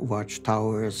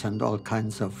watchtowers and all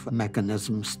kinds of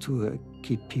mechanisms to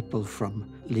keep people from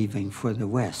leaving for the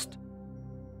West.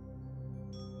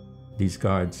 These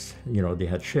guards, you know, they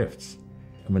had shifts.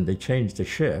 And when they changed the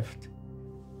shift,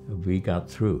 we got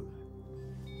through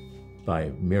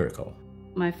by miracle.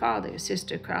 My father's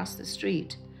sister across the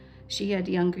street, she had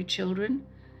younger children,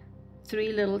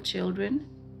 3 little children.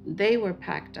 They were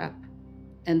packed up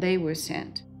and they were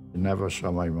sent. I never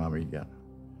saw my mom again.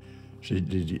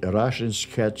 The Russians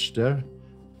catched her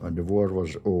when the war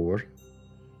was over.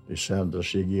 They sent her,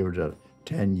 she gave her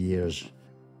 10 years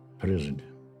prison.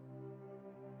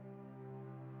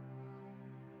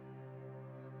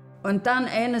 Und dann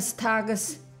eines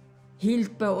Tages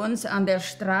hielt bei uns an der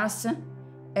Straße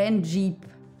ein Jeep,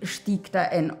 stieg da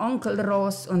ein Onkel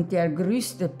raus und der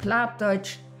grüßte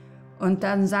Plattdeutsch und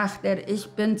dann sagt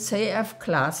ich bin C.F.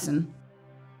 Klaassen.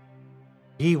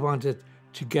 He wanted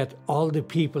to get all the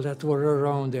people that were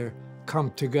around there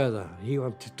come together. He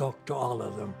wanted to talk to all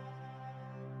of them.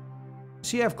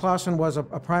 C.F. Klaassen was a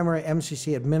primary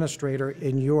MCC administrator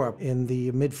in Europe in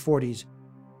the mid-40s.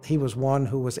 He was one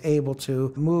who was able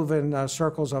to move in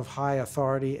circles of high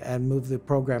authority and move the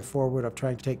program forward of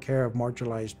trying to take care of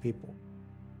marginalized people.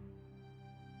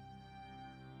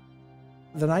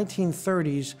 The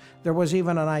 1930s, there was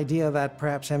even an idea that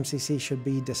perhaps MCC should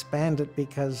be disbanded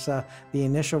because the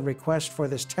initial request for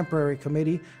this temporary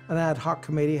committee, an ad hoc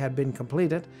committee, had been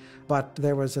completed, but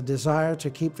there was a desire to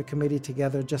keep the committee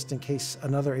together just in case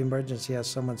another emergency, as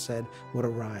someone said, would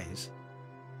arise.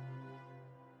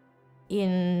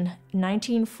 In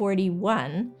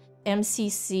 1941,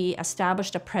 MCC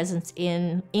established a presence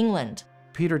in England.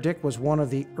 Peter Dick was one of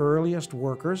the earliest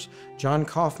workers. John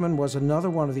Kaufman was another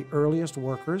one of the earliest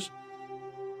workers.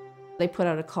 They put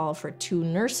out a call for 2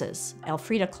 nurses,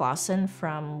 Elfrida Clausen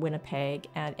from Winnipeg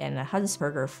and Anna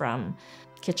Hunsberger from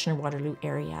Kitchener-Waterloo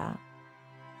area.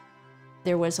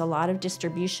 There was a lot of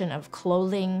distribution of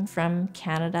clothing from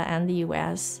Canada and the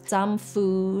US, some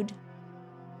food,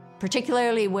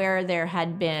 particularly where there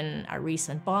had been a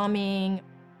recent bombing.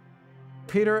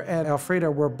 Peter and Elfrida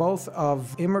were both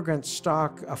of immigrant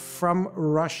stock from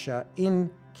Russia in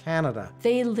Canada.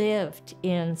 They lived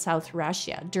in South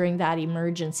Russia during that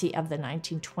emergency of the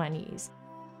 1920s.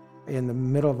 In the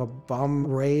middle of a bomb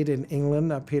raid in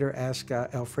England, Peter asked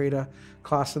Elfrida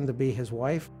Clausen to be his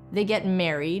wife. They get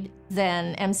married,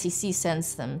 then MCC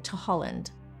sends them to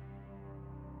Holland.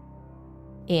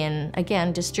 In,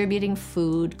 again, distributing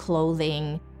food,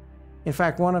 clothing. In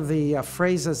fact, one of the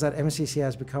phrases that MCC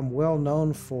has become well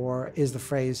known for is the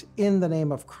phrase, "in the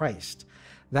name of Christ."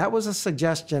 That was a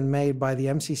suggestion made by the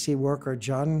MCC worker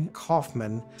John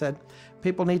Kaufman, that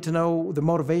people need to know the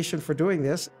motivation for doing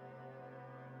this.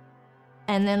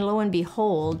 And then lo and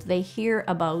behold, they hear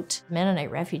about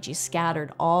Mennonite refugees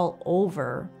scattered all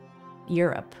over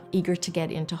Europe, eager to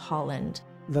get into Holland.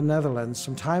 The Netherlands,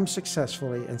 sometimes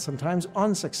successfully and sometimes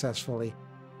unsuccessfully.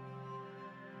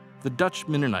 The Dutch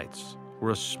Mennonites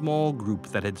were a small group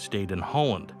that had stayed in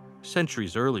Holland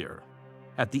centuries earlier.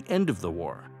 At the end of the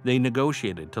war, they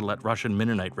negotiated to let Russian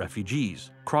Mennonite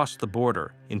refugees cross the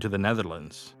border into the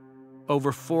Netherlands.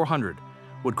 Over 400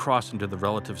 would cross into the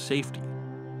relative safety,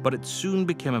 but it soon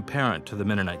became apparent to the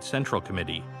Mennonite Central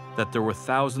Committee that there were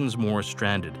thousands more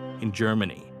stranded in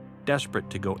Germany, desperate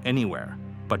to go anywhere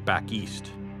but back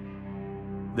east.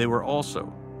 They were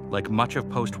also, like much of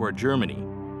post-war Germany,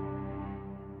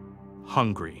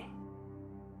 hungry.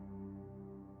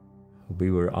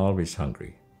 We were always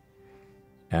hungry.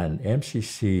 And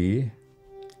MCC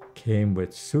came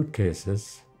with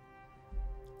suitcases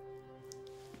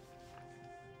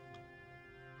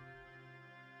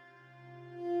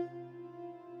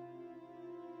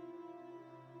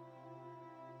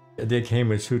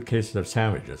of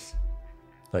sandwiches.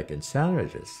 Like in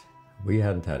sandwiches, we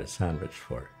hadn't had a sandwich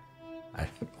for, I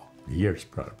don't know, years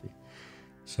probably.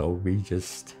 So we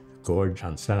just gorged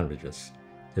on sandwiches.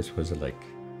 This was like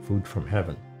food from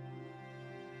heaven.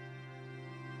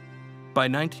 By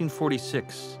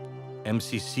 1946,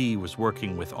 MCC was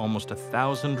working with almost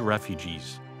 1,000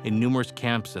 refugees in numerous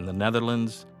camps in the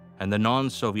Netherlands and the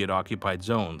non-Soviet occupied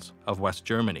zones of West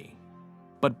Germany.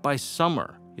 But by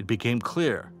summer, it became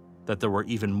clear that there were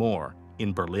even more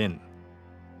in Berlin.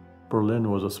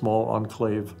 Berlin was a small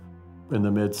enclave in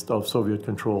the midst of Soviet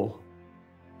control.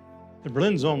 The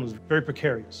Berlin zone was very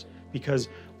precarious because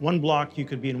one block you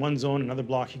could be in one zone, another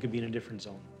block you could be in a different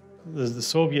zone. The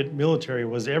Soviet military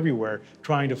was everywhere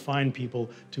trying to find people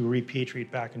to repatriate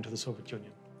back into the Soviet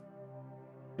Union.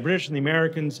 The British and the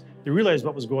Americans, they realized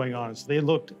what was going on, so they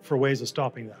looked for ways of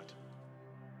stopping that.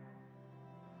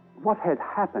 What had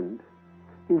happened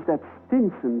is that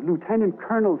Stinson, Lieutenant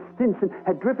Colonel Stinson,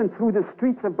 had driven through the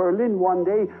streets of Berlin one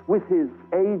day with his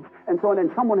aides and so on,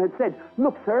 and someone had said,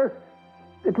 "Look, sir,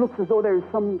 it looks as though there's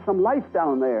some life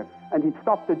down there." And he'd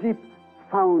stopped the jeep,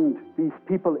 found these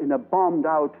people in a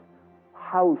bombed-out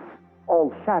house,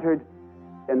 all shattered.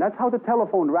 And that's how the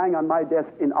telephone rang on my desk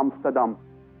in Amsterdam,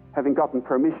 having gotten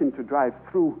permission to drive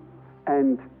through.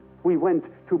 And we went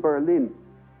to Berlin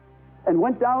and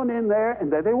went down in there,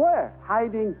 and there they were,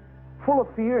 hiding, full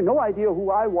of fear, no idea who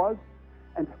I was.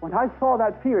 And when I saw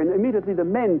that fear, and immediately the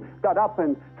men got up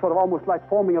and sort of almost like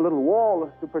forming a little wall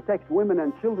to protect women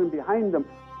and children behind them.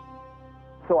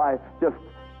 So I just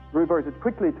reverted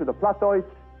quickly to the Plattdeutsch,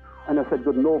 and I said,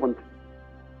 "Guten Abend,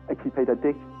 ich bin Peter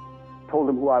Dick," told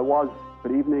them who I was,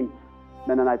 "Good evening,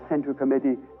 Mennonite Central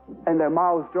Committee," and their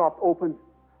mouths dropped open,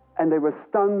 and they were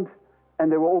stunned,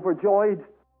 and they were overjoyed.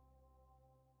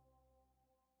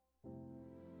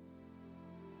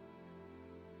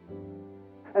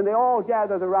 And they all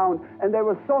gathered around, and there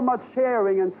was so much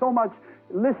sharing and so much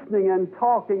listening and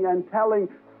talking and telling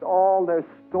all their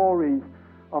stories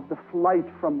of the flight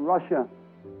from Russia.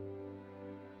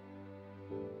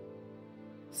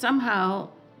 Somehow,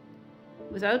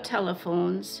 without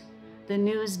telephones, the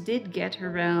news did get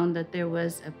around that there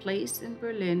was a place in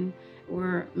Berlin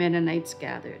where Mennonites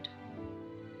gathered.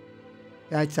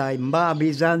 Hij zei, maar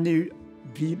we zijn nu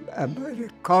die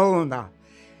Amerikaner.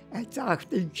 Hij zegt,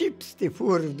 die Jeeps, die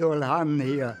voeren door Han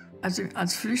hier. Also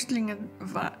als Flüchtlinge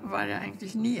war ja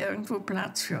eigentlich nie irgendwo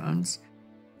Platz für uns.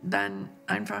 Dann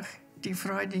einfach die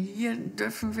Freude, hier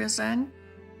dürfen wir sein.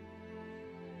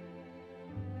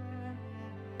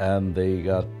 And they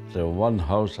got one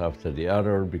house after the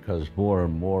other because more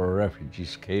and more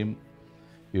refugees came.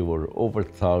 We were over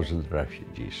 1,000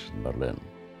 refugees in Berlin.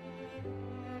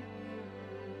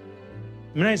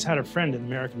 The Mennonites had a friend in the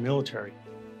American military,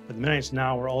 but the Mennonites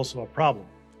now were also a problem.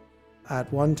 At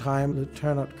one time,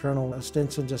 Lieutenant Colonel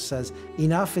Stinson just says,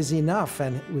 enough is enough,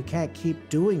 and we can't keep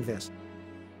doing this.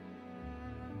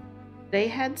 They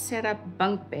had set up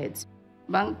bunk beds,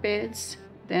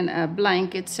 then a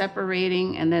blanket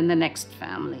separating, and then the next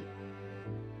family.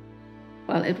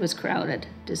 Well, it was crowded,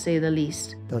 to say the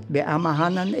least. Dat we allemaal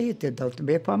gaan eten, dat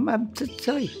we van hem te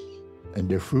zijn. And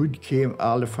the food came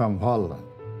all from Holland.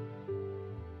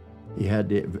 He had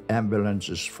the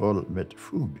ambulances full with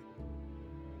food.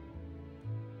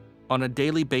 On a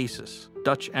daily basis,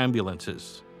 Dutch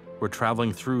ambulances were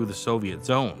traveling through the Soviet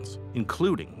zones,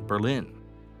 including Berlin.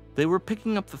 They were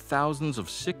picking up the thousands of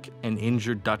sick and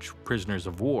injured Dutch prisoners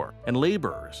of war and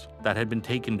laborers that had been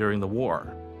taken during the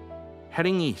war.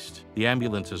 Heading east, the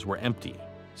ambulances were empty,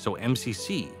 so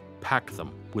MCC packed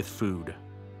them with food.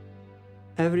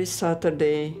 Every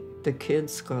Saturday, the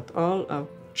kids got all a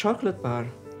chocolate bar,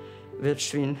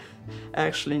 which we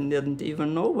actually didn't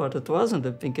even know what it was in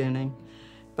the beginning.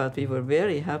 But we were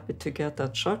very happy to get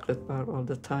that chocolate bar all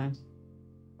the time.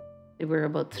 There were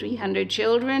about 300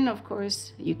 children. Of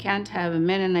course, you can't have a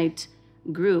Mennonite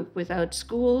group without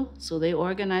school, so they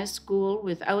organized school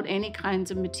without any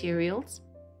kinds of materials.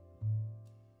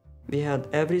 We had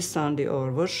every Sunday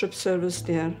our worship service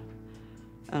there,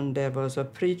 and there was a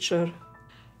preacher,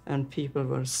 and people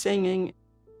were singing.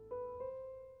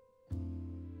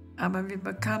 Aber wir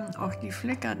bekamen auch die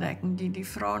Flickerdecken, die die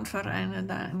Frauenvereine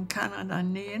da in Kanada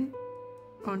nähen.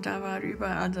 Und da war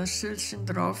überall das Schildchen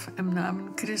drauf im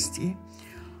Namen Christi.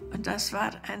 Und das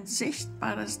war ein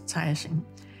sichtbares Zeichen,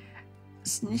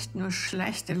 dass es nicht nur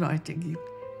schlechte Leute gibt,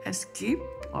 es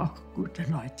gibt auch gute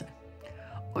Leute.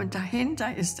 Und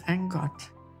dahinter ist ein Gott.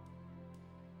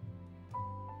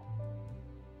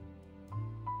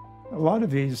 A lot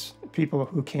of these people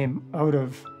who came out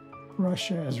of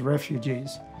Russia as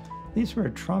refugees, these were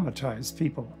traumatized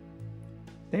people.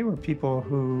 They were people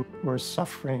who were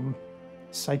suffering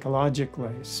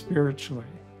psychologically, spiritually,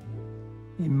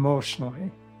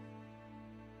 emotionally.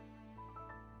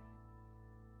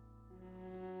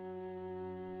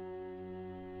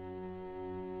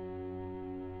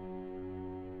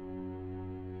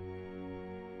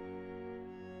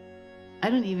 I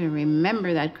don't even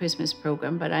remember that Christmas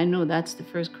program, but I know that's the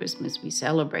first Christmas we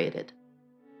celebrated.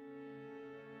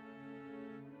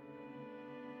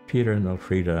 Peter and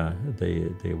Elfrida,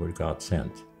 they were God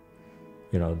sent.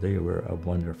 You know, they were a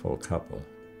wonderful couple.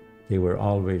 They were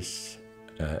always,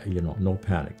 no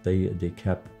panic. They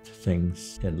kept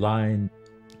things in line.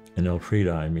 And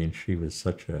Elfrida, I mean, she was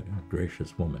such a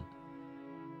gracious woman.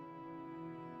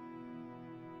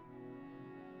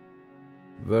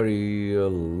 Very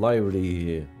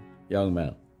lively young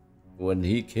man. When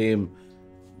he came,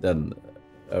 then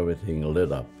everything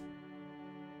lit up.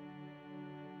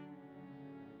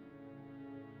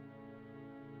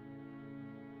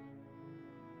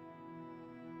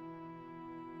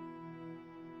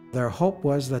 Their hope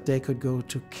was that they could go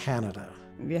to Canada.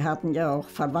 Wir hatten ja auch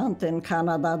Verwandte in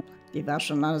Kanada, die war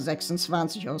schon nach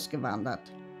 26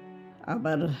 ausgewandert.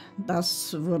 Aber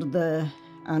das wurde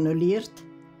annulliert.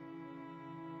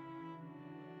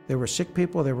 There were sick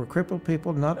people, there were crippled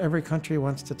people. Not every country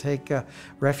wants to take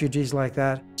refugees like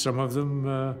that. Some of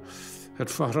them had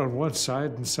fought on one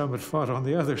side and some had fought on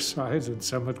the other side, and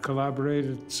some had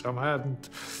collaborated, some hadn't.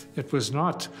 It was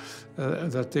not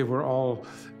that they were all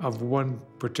of one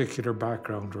particular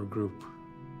background or group.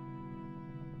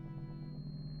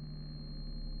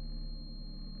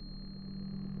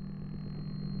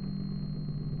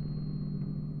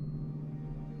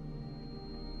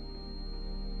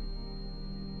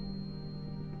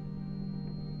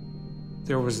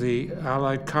 There was the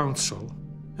Allied Council,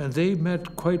 and they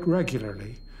met quite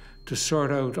regularly to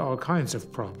sort out all kinds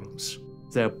of problems.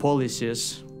 The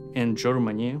policies in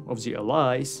Germany of the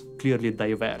Allies clearly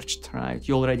diverged, right?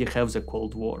 You already have the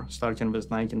Cold War, starting with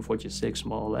 1946,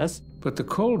 more or less. But the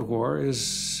Cold War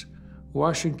is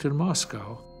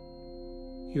Washington-Moscow.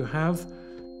 You have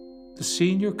the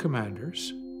senior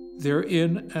commanders. They're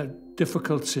in a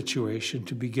difficult situation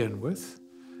to begin with.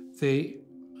 They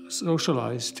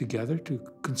socialize together to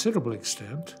a considerable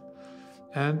extent,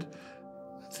 and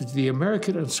The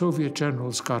American and Soviet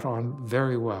generals got on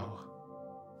very well.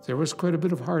 There was quite a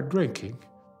bit of hard drinking.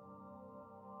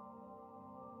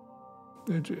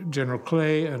 General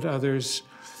Clay and others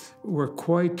were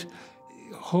quite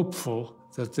hopeful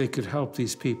that they could help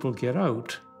these people get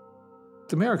out.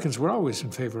 The Americans were always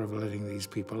in favor of letting these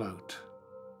people out.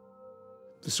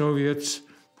 The Soviets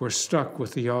were stuck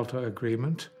with the Yalta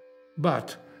Agreement,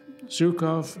 but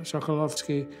Zhukov,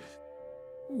 Sokolovsky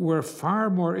were far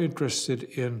more interested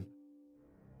in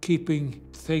keeping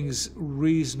things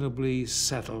reasonably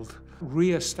settled,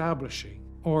 reestablishing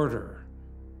order.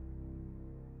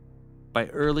 By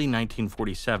early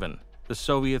 1947, the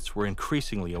Soviets were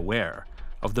increasingly aware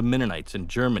of the Mennonites in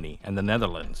Germany and the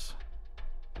Netherlands.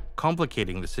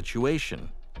 Complicating the situation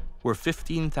were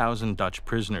 15,000 Dutch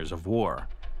prisoners of war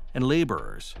and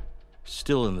laborers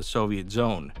still in the Soviet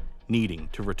zone needing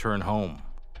to return home.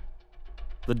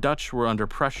 The Dutch were under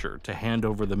pressure to hand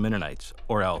over the Mennonites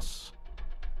or else.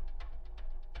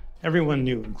 Everyone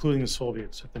knew, including the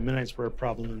Soviets, that the Mennonites were a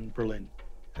problem in Berlin,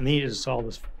 and they needed to solve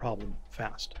this problem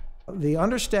fast. The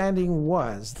understanding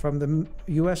was, from the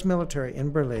U.S. military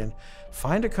in Berlin,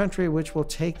 find a country which will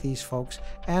take these folks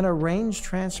and arrange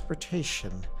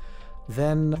transportation.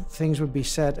 Then things would be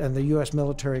set and the U.S.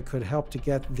 military could help to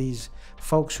get these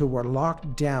folks who were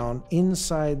locked down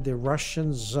inside the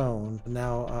Russian zone,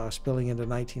 now spilling into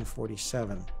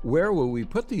 1947. Where will we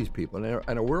put these people?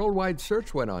 And a worldwide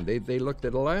search went on. They looked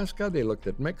at Alaska, they looked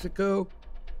at Mexico.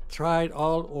 Tried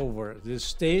all over. The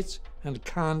States and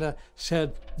Canada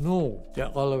said no. They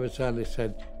all of a sudden they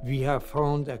said, we have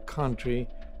found a country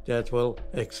that will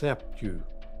accept you.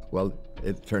 Well,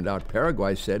 it turned out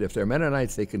Paraguay said if they're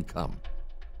Mennonites, they can come.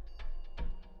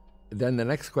 Then the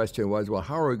next question was, well,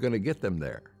 how are we going to get them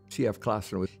there? C.F.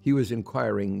 Clausen, he was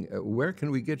inquiring, where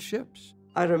can we get ships?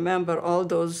 I remember all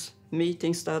those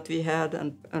meetings that we had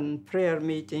and prayer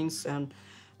meetings and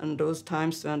those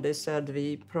times when they said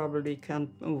we probably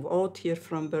can't move out here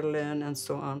from Berlin and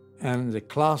so on. And the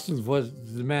Clausen was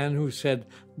the man who said,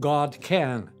 God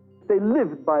can. They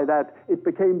lived by that. It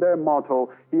became their motto.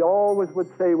 He always would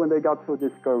say when they got so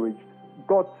discouraged,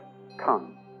 Gott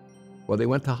kann. Well, they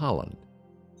went to Holland.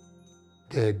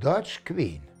 The Dutch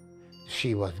queen,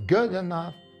 she was good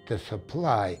enough to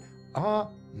supply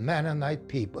all Mennonite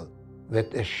people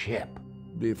with a ship.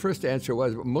 The first answer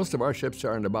was, most of our ships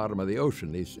are in the bottom of the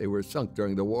ocean. They were sunk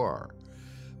during the war.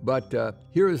 But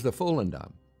here is the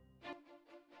Volendam.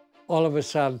 All of a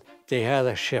sudden, they had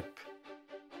a ship.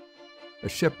 A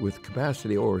ship with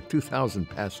capacity over 2,000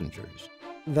 passengers.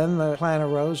 Then the plan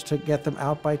arose to get them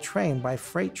out by train, by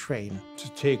freight train. To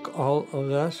take all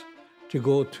of us to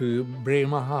go to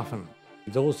Bremerhaven.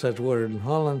 Those that were in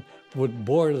Holland would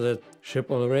board that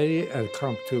ship already and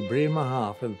come to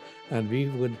Bremerhaven, and we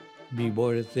would be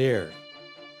boarded there.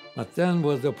 But then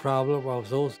was the problem of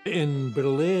those in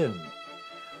Berlin.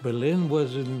 Berlin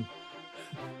was in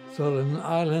Solomon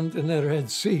Island in the Red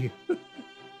Sea.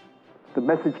 The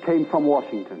message came from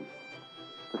Washington.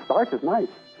 The start is nice.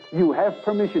 You have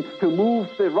permission to move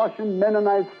the Russian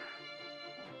Mennonites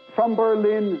from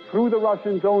Berlin through the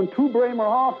Russian zone to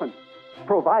Bremerhaven,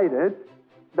 provided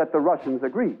that the Russians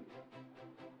agree.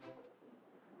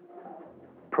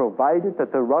 Provided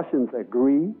that the Russians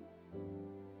agree.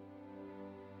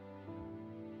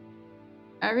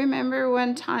 I remember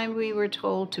one time we were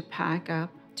told to pack up,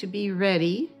 to be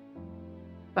ready,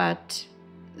 but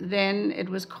then it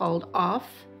was called off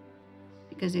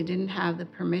because they didn't have the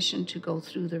permission to go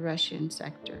through the Russian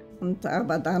sector. Und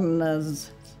aber dann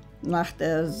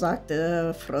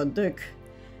sagte Frau Dück,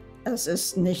 es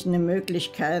ist nicht eine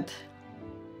Möglichkeit.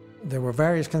 There were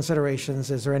various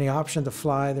considerations. Is there any option to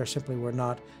fly? There simply were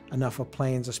not enough of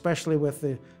planes, especially with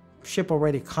the ship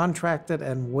already contracted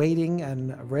and waiting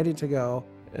and ready to go.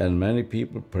 And many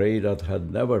people prayed that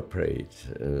had never prayed,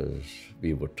 as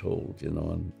we were told, you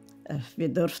know. Wir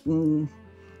durften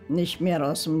nicht mehr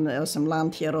aus dem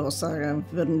Land hier raus sagen,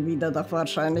 würden wieder doch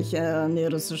wahrscheinlich in die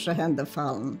russische Hände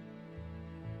fallen.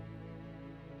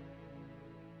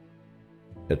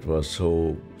 It was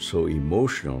so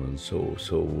emotional and so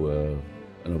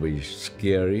in a way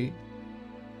scary.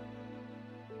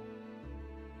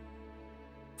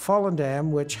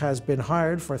 Volendam, which has been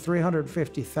hired for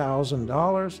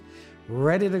 $350,000,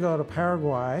 ready to go to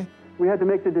Paraguay. We had to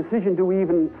make the decision, do we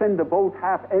even send the boat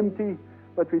half empty?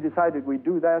 But we decided we'd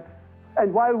do that.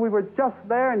 And while we were just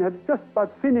there and had just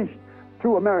about finished,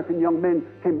 2 American young men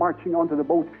came marching onto the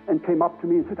boat and came up to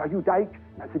me and said, "Are you Dyke?"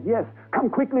 I said, "Yes. Come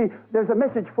quickly, there's a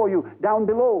message for you down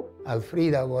below."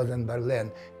 Elfriede was in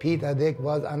Berlin. Peter Dick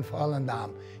was on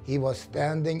Volendam. He was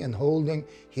standing and holding.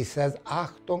 He says,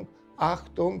 "Achtung,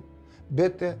 Achtung,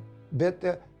 bitte,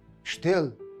 bitte,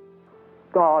 Still.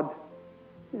 God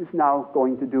is now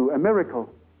going to do a miracle.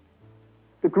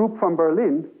 The group from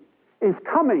Berlin is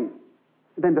coming.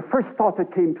 And then the first thought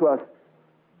that came to us,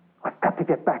 I've got to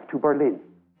get back to Berlin.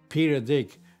 Peter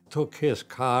Dick took his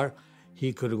car.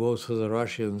 He could go to the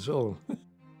Russian zone.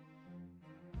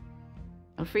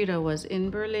 Elfriede was in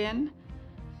Berlin.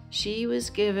 She was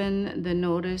given the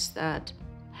notice that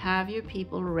have your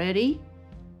people ready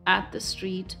at the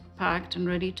street, packed and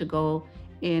ready to go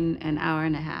in an hour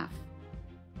and a half.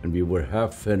 And we were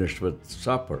half finished with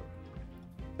supper.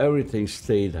 Everything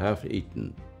stayed half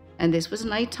eaten. And this was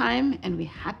nighttime, and we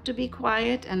had to be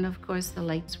quiet, and of course the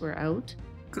lights were out.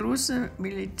 Große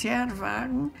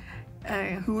Militärwagen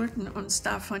holten uns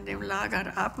da von dem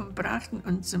Lager ab und brachten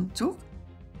uns zum Zug.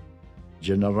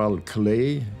 General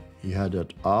Clay, he had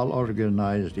it all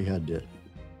organized. He had the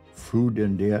food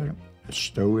in there, a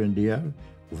stove in there,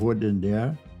 wood in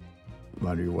there.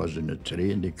 When he was in the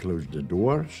train, they closed the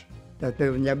doors. Dat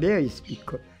hebben we niet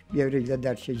meer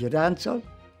dat je geraansel.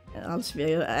 Als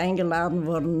wir eingeladen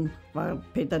wurden, war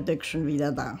Peter Dick schon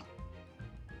wieder da.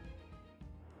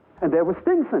 And there was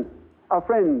Stinson, our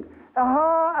friend,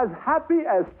 as happy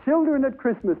as children at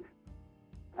Christmas.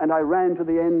 And I ran to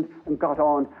the end and got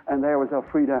on, and there was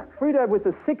Elfriede. Elfriede with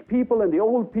the sick people and the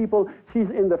old people. She's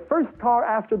in the first car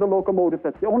after the locomotive.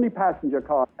 That's the only passenger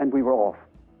car, and we were off.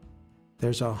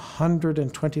 There's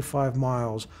 125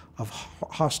 miles of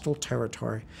hostile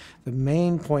territory. The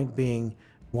main point being,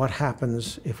 what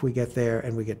happens if we get there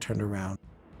and we get turned around?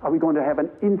 Are we going to have an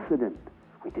incident?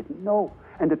 We didn't know.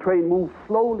 And the train moved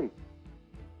slowly.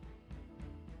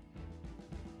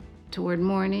 Toward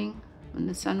morning, when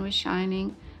the sun was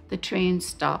shining, the train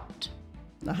stopped.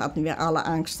 Da hatten wir alle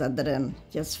Angst da drin.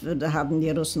 Jetzt haben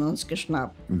die Russen uns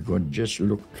geschnappt. We could just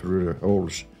look through the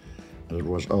holes. And it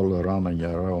was all running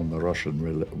around the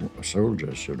Russian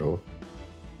soldiers, you know.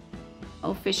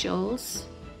 Officials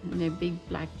in their big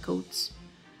black coats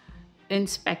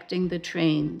inspecting the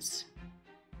trains.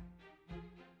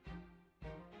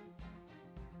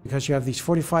 Because you have these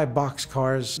 45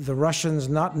 boxcars, the Russians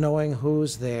not knowing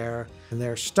who's there, and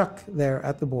they're stuck there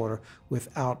at the border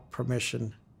without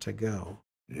permission to go.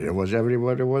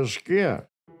 Everybody was scared.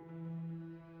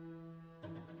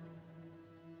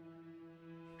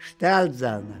 Stel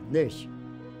zijn, dus.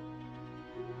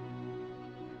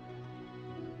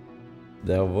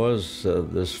 There was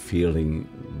this feeling,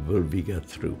 will we get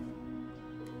through?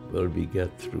 Will we get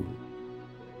through?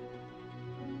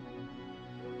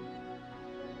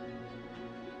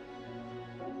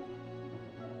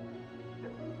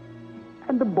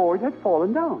 And the board had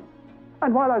fallen down.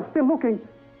 And while I was still looking,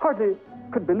 hardly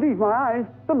could believe my eyes,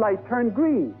 the light turned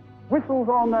green. Whistles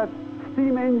on that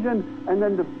steam engine, and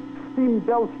then the steam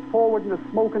belched forward and the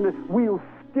smoke and the wheels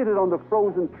skidded on the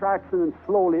frozen tracks, and then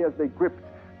slowly as they gripped,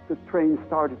 the train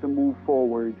started to move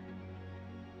forward.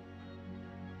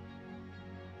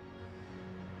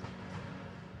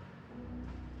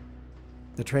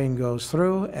 The train goes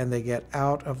through and they get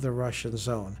out of the Russian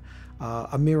zone.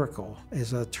 A miracle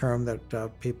is a term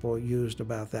that people used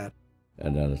about that.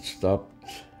 And then it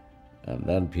stopped, and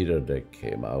then Peter Dick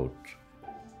came out,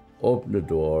 opened the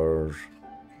doors,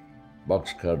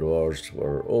 boxcar doors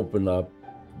were opened up,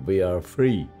 we are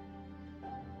free.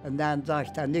 En dan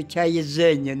dacht hij, nu ga je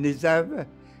zingen, nu zijn we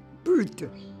buiten.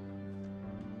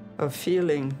 A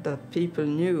feeling that people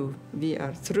knew we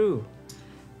are through.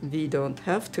 We don't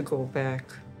have to go back.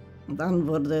 Dan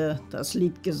wurde das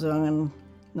Lied gesungen,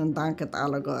 dann danket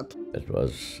alle Gott. It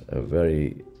was a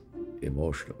very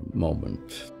emotional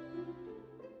moment.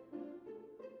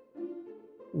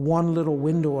 One little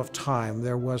window of time,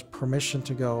 there was permission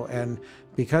to go, and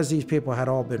because these people had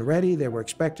all been ready, they were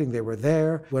expecting, they were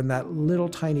there, when that little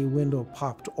tiny window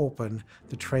popped open,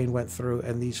 the train went through,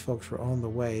 and these folks were on the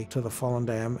way to the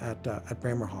Volendam at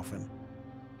Bremerhaven.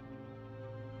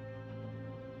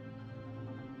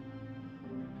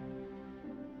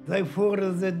 Wij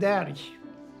voeren de derg.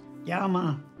 Ja,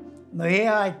 maar nou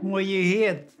ja, ik moet je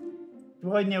heet. Ik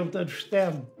weet niet of dat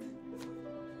stemt.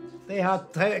 Die had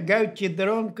goud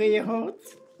gedronken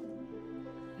gehad.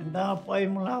 En dan op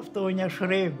eenmaal af toen je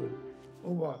schreven.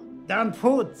 Dan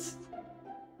voet.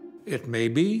 It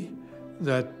may be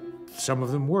that some of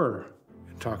them were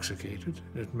intoxicated.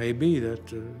 It may be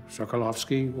that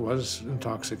Sokolovsky was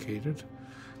intoxicated.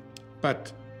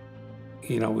 But,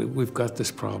 you know, we've got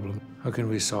this problem. How can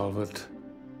we solve it?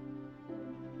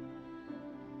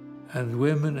 And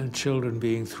women and children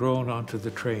being thrown onto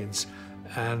the trains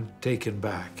and taken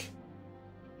back.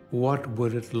 What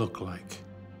would it look like?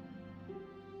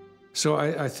 So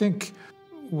I think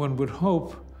one would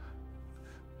hope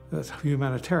that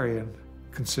humanitarian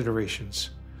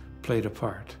considerations played a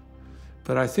part.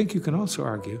 But I think you can also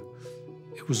argue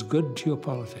it was good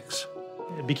geopolitics.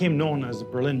 It became known as the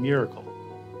Berlin Miracle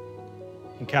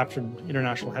and captured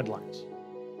international headlines.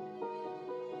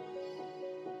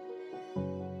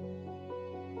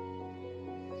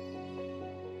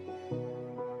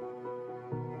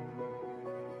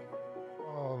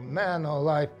 Man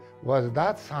alive, was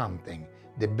that something?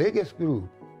 The biggest group,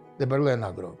 the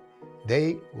Berliner group,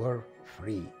 they were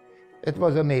free. It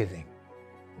was amazing.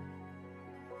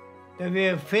 Da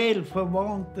were veel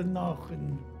Verwandte noch.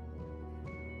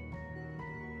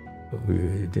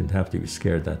 We didn't have to be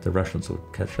scared that the Russians would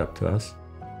catch up to us.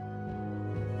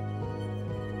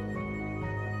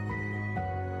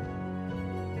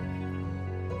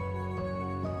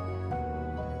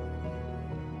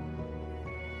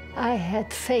 I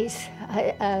had faith.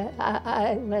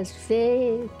 I was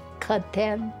very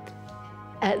content.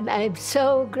 And I'm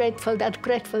so grateful that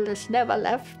gratefulness never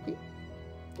left me.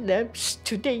 Lives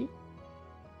today.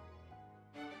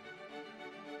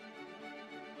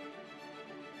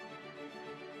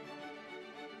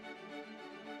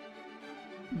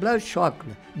 Blood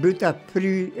chocolate, but a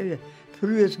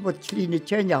frues wat kleine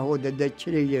tjenja hadden, dat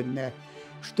kregen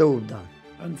stod daar.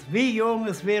 Und wir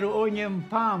Jungs wären ohne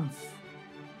Pams.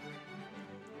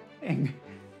 En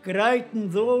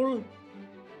Greutensol.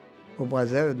 Och var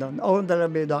så, den andra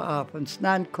middagen,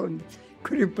 snön kunde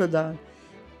krypa där,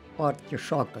 vart ju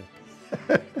chocolate.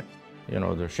 You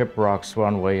know, the ship rocks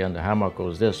one way and the hammock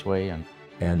goes this way.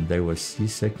 And there was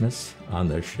seasickness on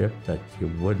the ship that you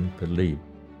wouldn't believe.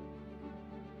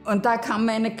 Und da kam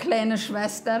meine kleine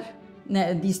Schwester,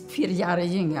 ne, die ist 4 Jahre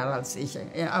jünger als ich,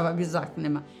 aber wir sagten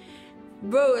immer,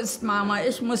 wo ist Mama,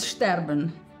 ich muss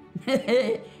sterben.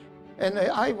 And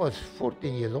I was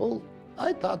 14 years old.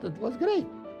 I thought it was great.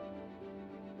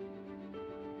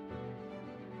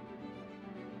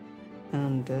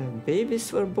 And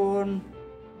babies were born,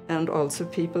 and also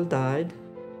people died.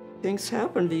 Things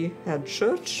happened. We had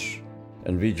church.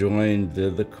 And we joined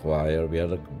the choir. We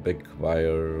had a big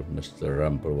choir. Mr.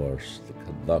 Rempel was the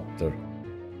conductor.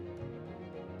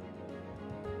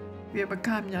 Wir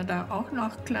bekamen ja da auch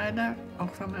noch Kleider,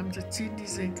 auch vom MCC,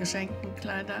 diese geschenkten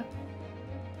Kleider.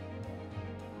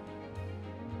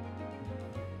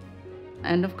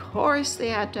 And of course, they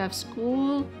had to have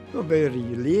school. We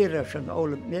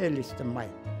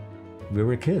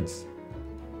were kids.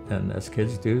 And as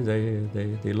kids do,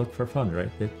 they look for fun, right?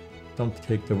 They don't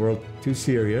take the world too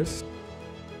serious.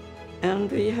 And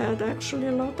we had actually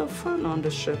a lot of fun on the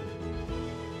ship.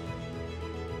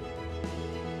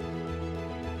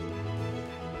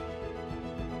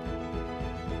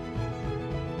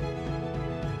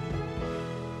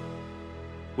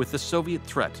 With the Soviet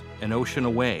threat an ocean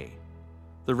away,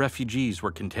 the refugees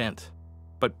were content.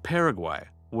 But Paraguay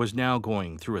was now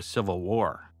going through a civil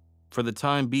war. For the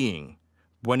time being,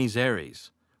 Buenos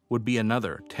Aires would be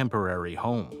another temporary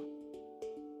home.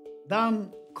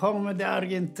 Dan komen de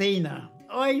Argentiniërs,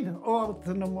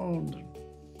 18 maanden.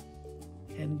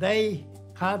 En die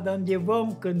hadden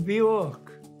gewonken wie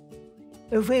ook.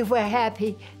 We were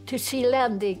happy to see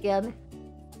land again.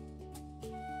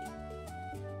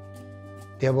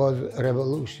 There was a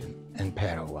revolution in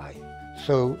Paraguay.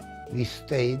 So we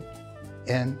stayed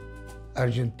in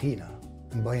Argentina,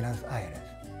 in Buenos Aires,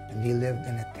 and we lived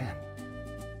in a tent.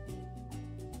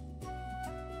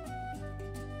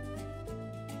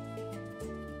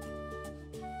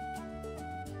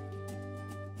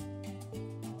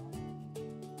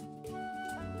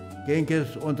 Ging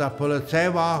es unter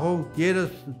Polizeiwache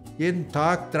jeden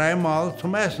Tag 3-mal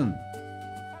zum Essen.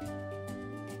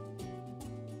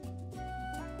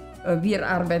 Wir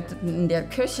arbeiteten in der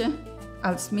Küche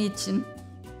als Mädchen.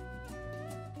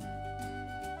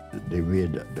 They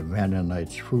made the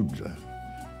Mennonites food.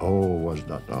 Oh, was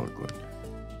that all good.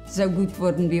 So gut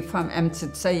wurden wir vom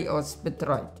MCC aus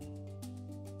betreut.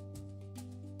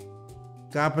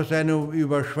 Gab es eine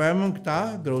Überschwemmung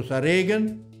da, großer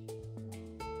Regen.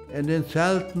 In den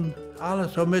Zelten,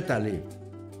 alles so miterlebt.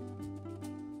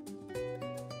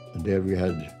 And there we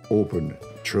had open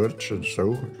church and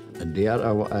so, and there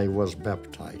I was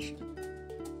baptized.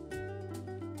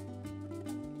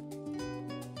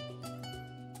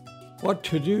 What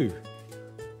to do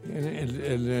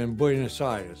in Buenos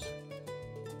Aires?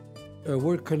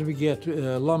 Where could we get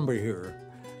lumber here?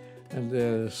 And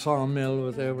the sawmill,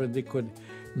 whatever, they could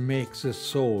make the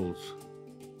soles.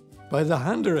 By the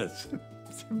hundreds,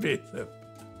 to make them.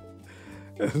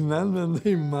 And then when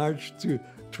they marched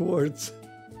towards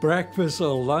breakfast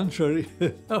or lunch, or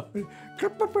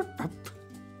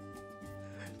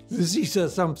these are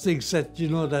some things that you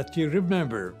know that you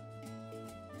remember.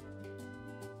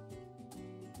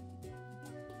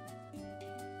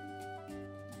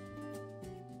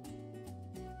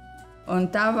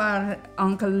 Und da war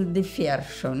Onkel de Fer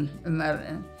schon immer.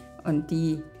 Und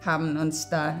die haben uns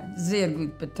da sehr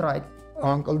gut betreut.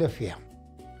 Uncle de Fer.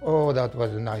 Oh, that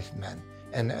was a nice man.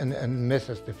 And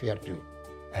Mrs. de Fer too.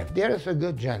 If there is a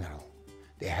good general,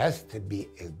 there has to be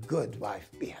a good wife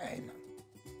behind him.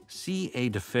 C.A.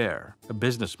 de Fer, a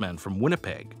businessman from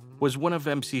Winnipeg, was one of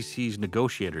MCC's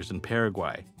negotiators in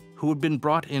Paraguay who had been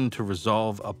brought in to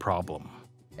resolve a problem.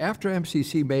 After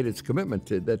MCC made its commitment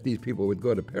that these people would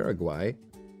go to Paraguay,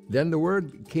 then the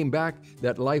word came back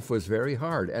that life was very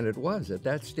hard, and it was. At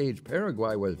that stage,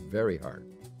 Paraguay was very hard.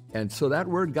 And so that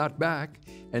word got back,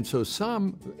 and so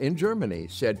some in Germany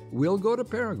said, we'll go to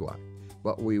Paraguay,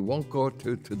 but we won't go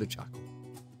to the Chaco.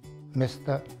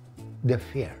 Mr. de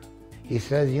Fer, he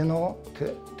says, you know,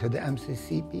 to the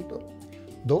MCC people,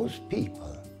 those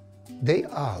people, they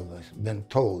always been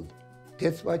told,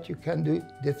 this what you can do,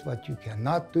 this what you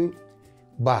cannot do,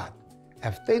 but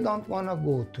if they don't want to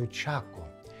go to Chaco,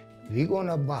 we're going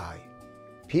to buy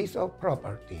piece of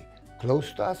property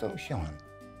close to Asunción,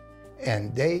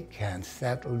 and they can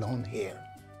settle down here.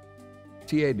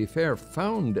 C.A. de Fer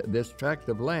found this tract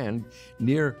of land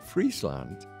near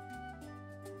Friesland.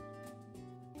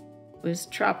 It was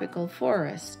tropical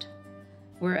forest,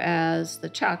 whereas the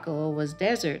Chaco was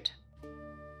desert.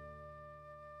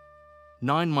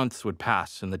 9 months would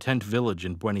pass in the tent village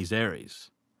in Buenos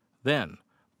Aires. Then,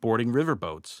 boarding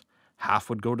riverboats, half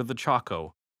would go to the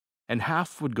Chaco, and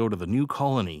half would go to the new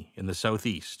colony in the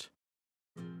southeast.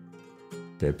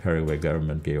 The Paraguay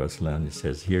government gave us land. It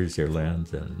says, here's your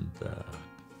land, and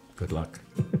good luck.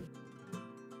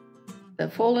 The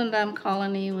Volendam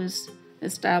colony was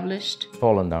established.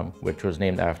 Volendam, which was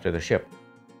named after the ship.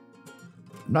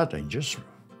 Nothing, just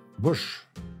bush.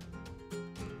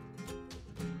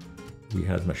 We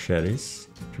had machetes,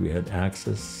 we had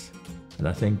axes, and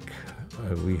I think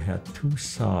we had 2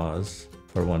 saws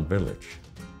for one village.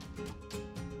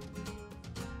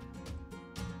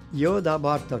 Ja, da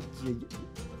war das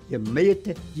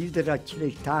gemeten, jeder hat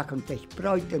schlecht Tag und ich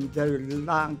bräuchte der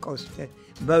lang aus der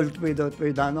Welt, wie dort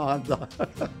wir dann da.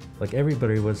 Like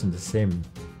everybody was in the same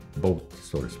boat,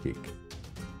 so to speak.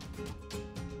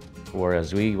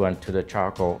 Whereas we went to the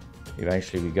Chaco,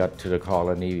 eventually we got to the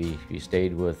colony, we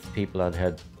stayed with people that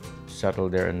had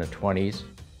settled there in the 20s.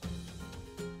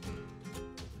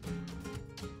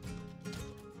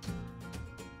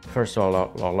 First of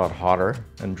all, a lot hotter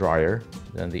and drier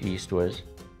than the east was.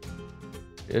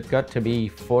 It got to be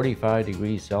 45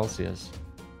 degrees Celsius.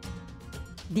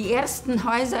 Die ersten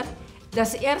Häuser,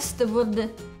 das erste wurde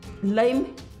Leim,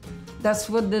 das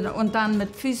wurde und dann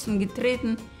mit Füßen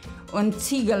getreten und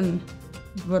Ziegeln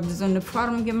wurde so eine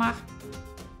Form gemacht.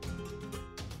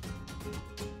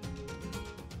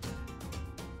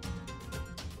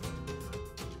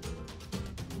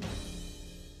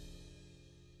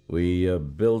 We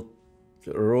built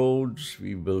roads,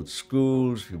 we built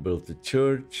schools, we built the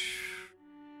church.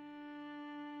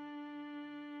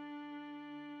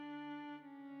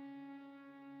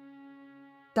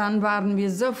 Dann waren wir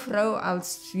so froh,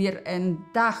 als wir ein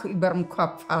Dach über dem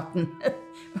Kopf hatten.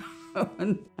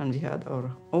 And we had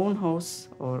our own house,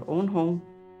 our own home,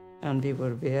 and we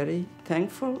were very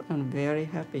thankful and very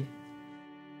happy.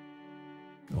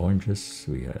 Oranges,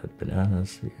 we had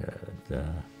bananas, we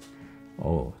had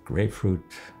grapefruit.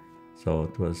 So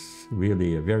it was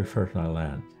really a very fertile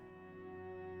land.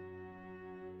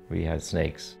 We had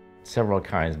snakes, several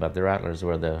kinds, but the rattlers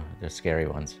were the scary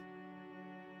ones.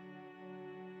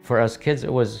 For us kids,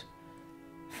 it was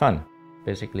fun,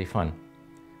 basically fun.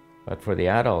 But for the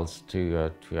adults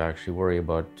to actually worry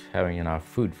about having enough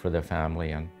food for the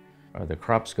family and are the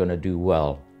crops going to do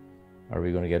well? Are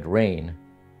we going to get rain?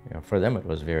 For them, it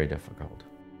was very difficult.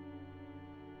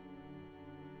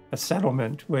 A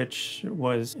settlement, which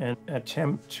was an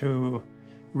attempt to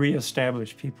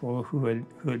reestablish people who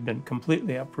had been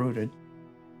completely uprooted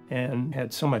and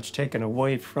had so much taken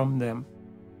away from them.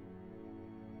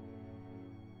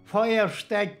 Feuer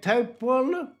steigt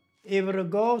Taubwolle über die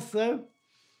Gasse,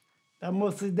 da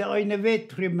muss ich die eine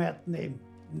Wettre mitnehmen,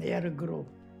 näher groß.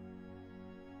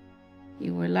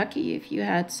 You were lucky if you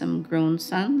had some grown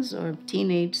sons or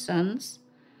teenage sons,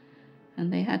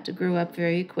 and they had to grow up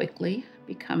very quickly,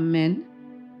 become men.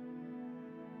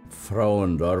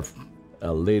 Frauendorf,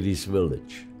 a ladies'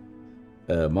 village.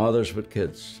 Mothers with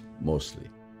kids, mostly.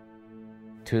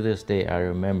 To this day, I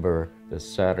remember the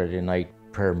Saturday night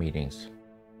prayer meetings.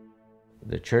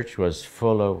 The church was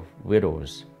full of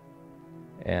widows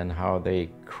and how they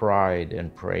cried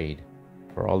and prayed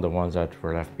for all the ones that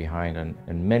were left behind. And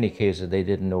in many cases, they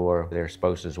didn't know where their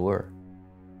spouses were,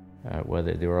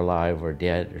 whether they were alive or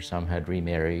dead, or some had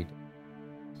remarried.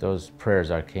 Those prayers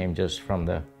that came just from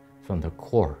the from the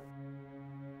core.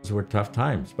 Those were tough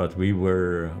times, but we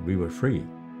were free.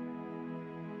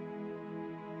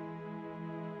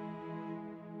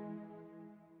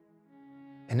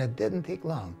 And it didn't take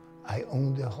long. I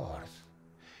owned a horse.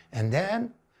 And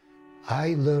then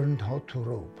I learned how to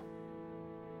rope.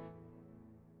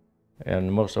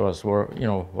 And most of us were,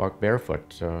 walked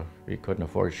barefoot. We couldn't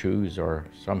afford shoes, or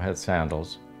some had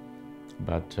sandals.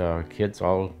 But kids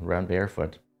all ran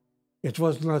barefoot. It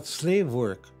was not slave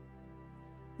work.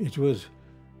 It was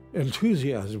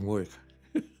enthusiasm work.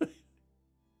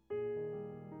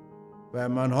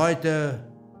 Wenn man heute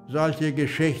solche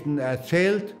Geschichten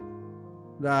erzählt,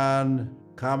 dann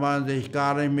kann man sich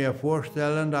gar nicht mehr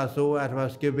vorstellen, dass so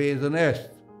etwas gewesen ist.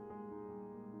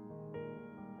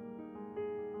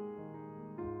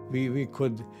 We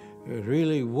could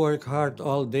really work hard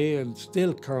all day and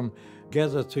still come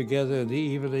gather together in the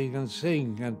evening and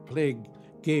sing and play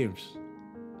games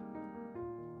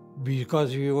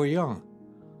because we were young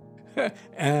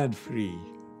and free.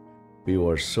 We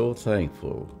were so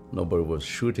thankful. Nobody was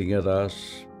shooting at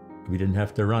us. We didn't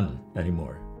have to run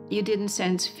anymore. You didn't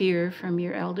sense fear from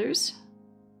your elders?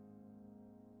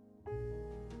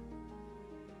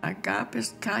 Da gab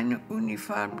es keine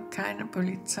Uniform, keine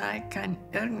Polizei, kein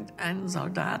irgendein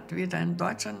Soldat, weder ein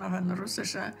Deutscher noch ein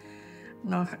Russischer,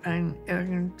 noch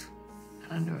irgendeine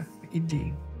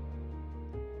Idee.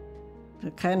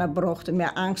 Keiner brauchte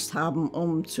mehr Angst haben,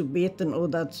 um zu beten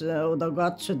oder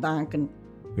Gott zu danken.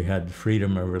 We had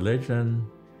freedom of religion.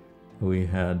 We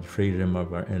had freedom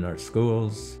in our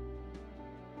schools.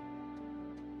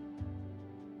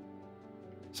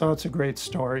 So it's a great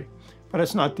story, but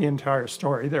it's not the entire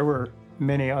story. There were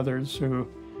many others who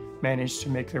managed to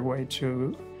make their way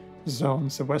to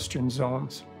zones, the western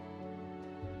zones.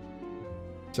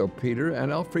 So Peter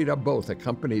and Elfrida both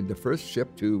accompanied the first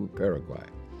ship to Paraguay.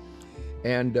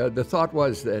 And the thought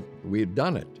was that we had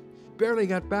done it. Barely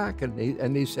got back,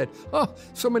 and they said, oh,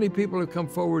 so many people have come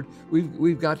forward,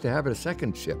 we've got to have a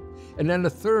second ship, and then a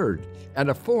third, and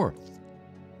a fourth.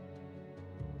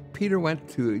 Peter went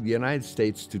to the United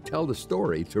States to tell the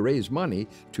story, to raise money,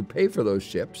 to pay for those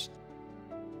ships.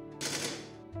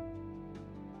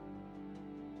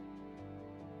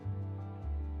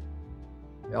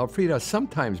 Elfrida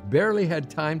sometimes barely had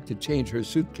time to change her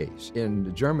suitcase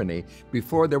in Germany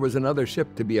before there was another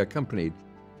ship to be accompanied.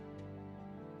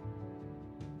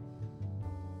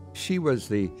 She was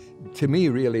to me,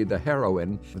 really the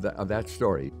heroine of that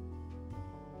story.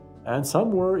 And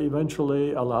some were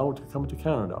eventually allowed to come to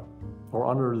Canada, or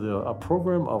under a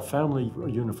program of family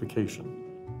unification.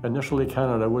 Initially,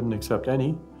 Canada wouldn't accept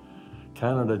any.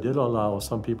 Canada did allow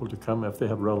some people to come if they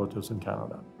had relatives in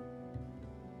Canada.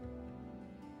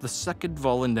 The second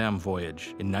Volendam voyage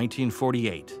in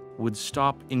 1948 would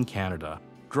stop in Canada,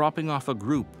 dropping off a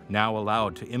group now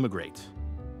allowed to immigrate.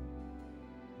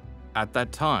 At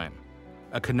that time,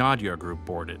 a Canadier group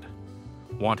boarded,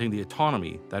 wanting the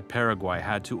autonomy that Paraguay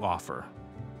had to offer.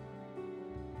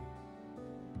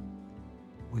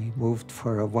 We moved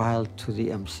for a while to the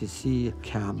MCC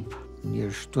camp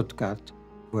near Stuttgart,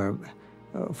 where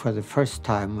for the first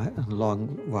time in a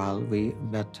long while we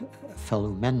met fellow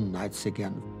Mennonites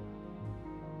again.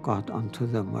 Got onto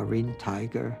the Marine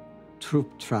Tiger,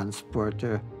 troop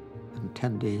transporter. In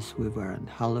 10 days we were in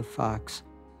Halifax.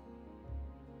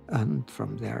 And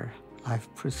from there, life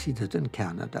proceeded in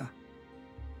Canada.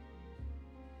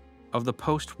 Of the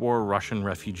post-war Russian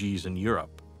refugees in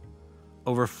Europe,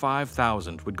 over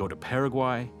 5,000 would go to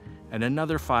Paraguay and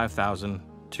another 5,000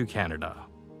 to Canada.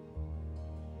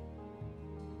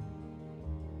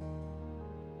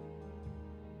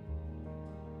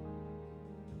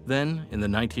 Then, in the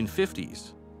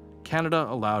 1950s, Canada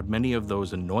allowed many of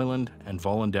those in Neuland and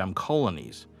Volendam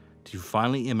colonies to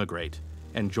finally immigrate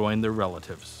and join their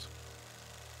relatives.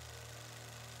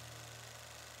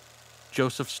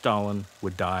 Joseph Stalin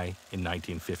would die in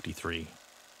 1953.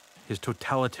 His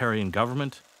totalitarian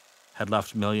government had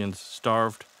left millions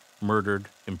starved, murdered,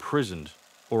 imprisoned,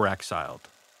 or exiled.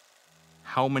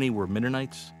 How many were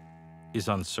Mennonites is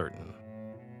uncertain.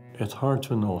 It's hard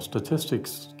to know.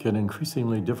 Statistics get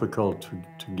increasingly difficult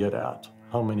to get at.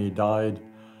 How many died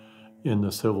in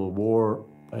the Civil War,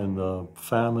 in the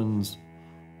famines,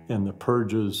 in the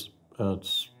purges?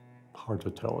 It's hard to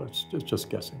tell. It's just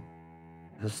guessing.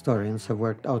 Historians have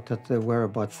worked out that there were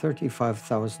about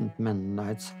 35,000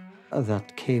 Mennonites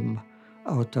that came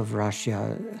out of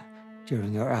Russia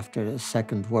during or after the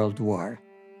Second World War.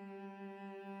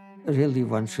 Really,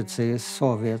 one should say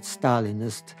Soviet,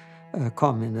 Stalinist,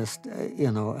 communist,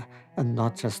 and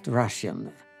not just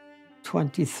Russian.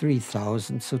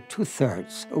 23,000, so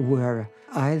 2/3, were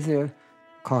either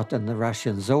caught in the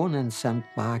Russian zone and sent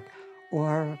back,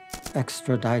 or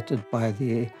extradited by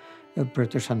the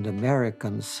British and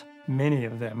Americans. Many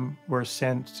of them were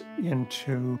sent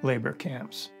into labor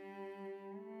camps.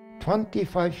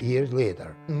 25 years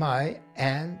later, my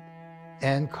aunt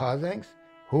and cousins,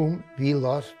 whom we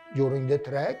lost during the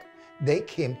trek, they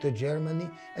came to Germany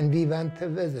and we went to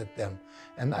visit them.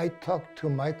 And I talked to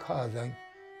my cousin.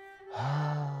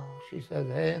 Oh, she said,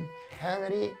 hey,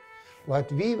 Henry,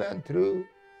 what we went through,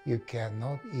 you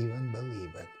cannot even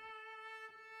believe it.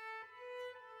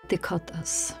 They caught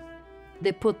us.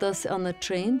 They put us on a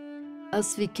train.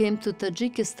 As we came to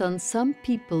Tajikistan, some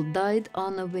people died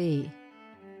on the way.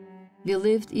 We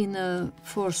lived in a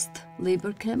forced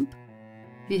labor camp.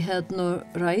 We had no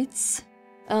rights,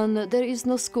 and there is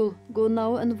no school. Go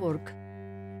now and work.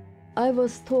 I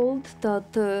was told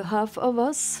that half of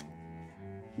us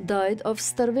died of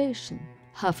starvation.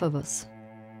 Half of us.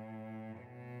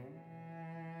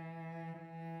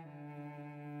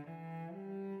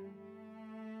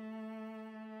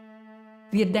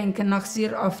 Wir denken noch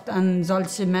sehr oft an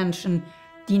solche Menschen,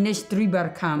 die nicht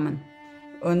rüberkamen.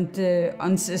 Und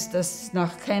uns ist das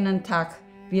noch keinen Tag.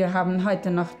 Wir haben heute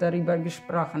noch darüber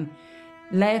gesprochen.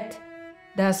 Leid,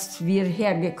 dass wir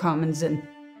hergekommen sind.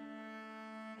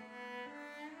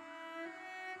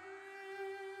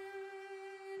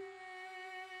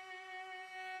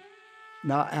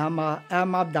 Na,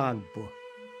 Emma dankbar.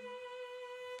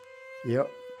 Ja,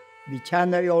 wir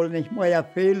kennen ja nicht mehr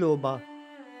viel, aber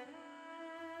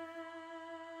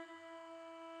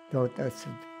das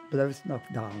bloß noch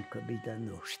danken, wieder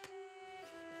nicht.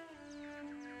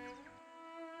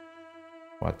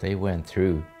 What they went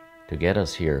through to get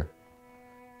us here,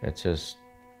 it's just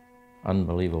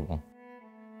unbelievable.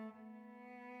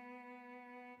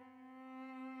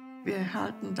 Wir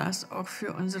halten das auch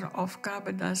für unsere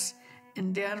Aufgabe, das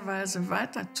in der Weise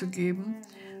weiterzugeben,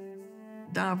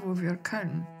 da wo wir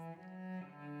können.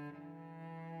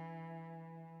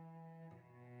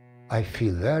 I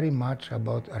feel very much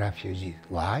about refugees.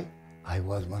 Why? I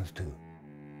was once too.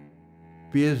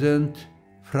 Wir sind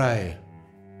frei.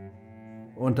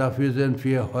 Und dafür sind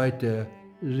wir heute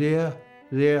sehr,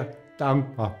 sehr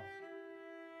dankbar.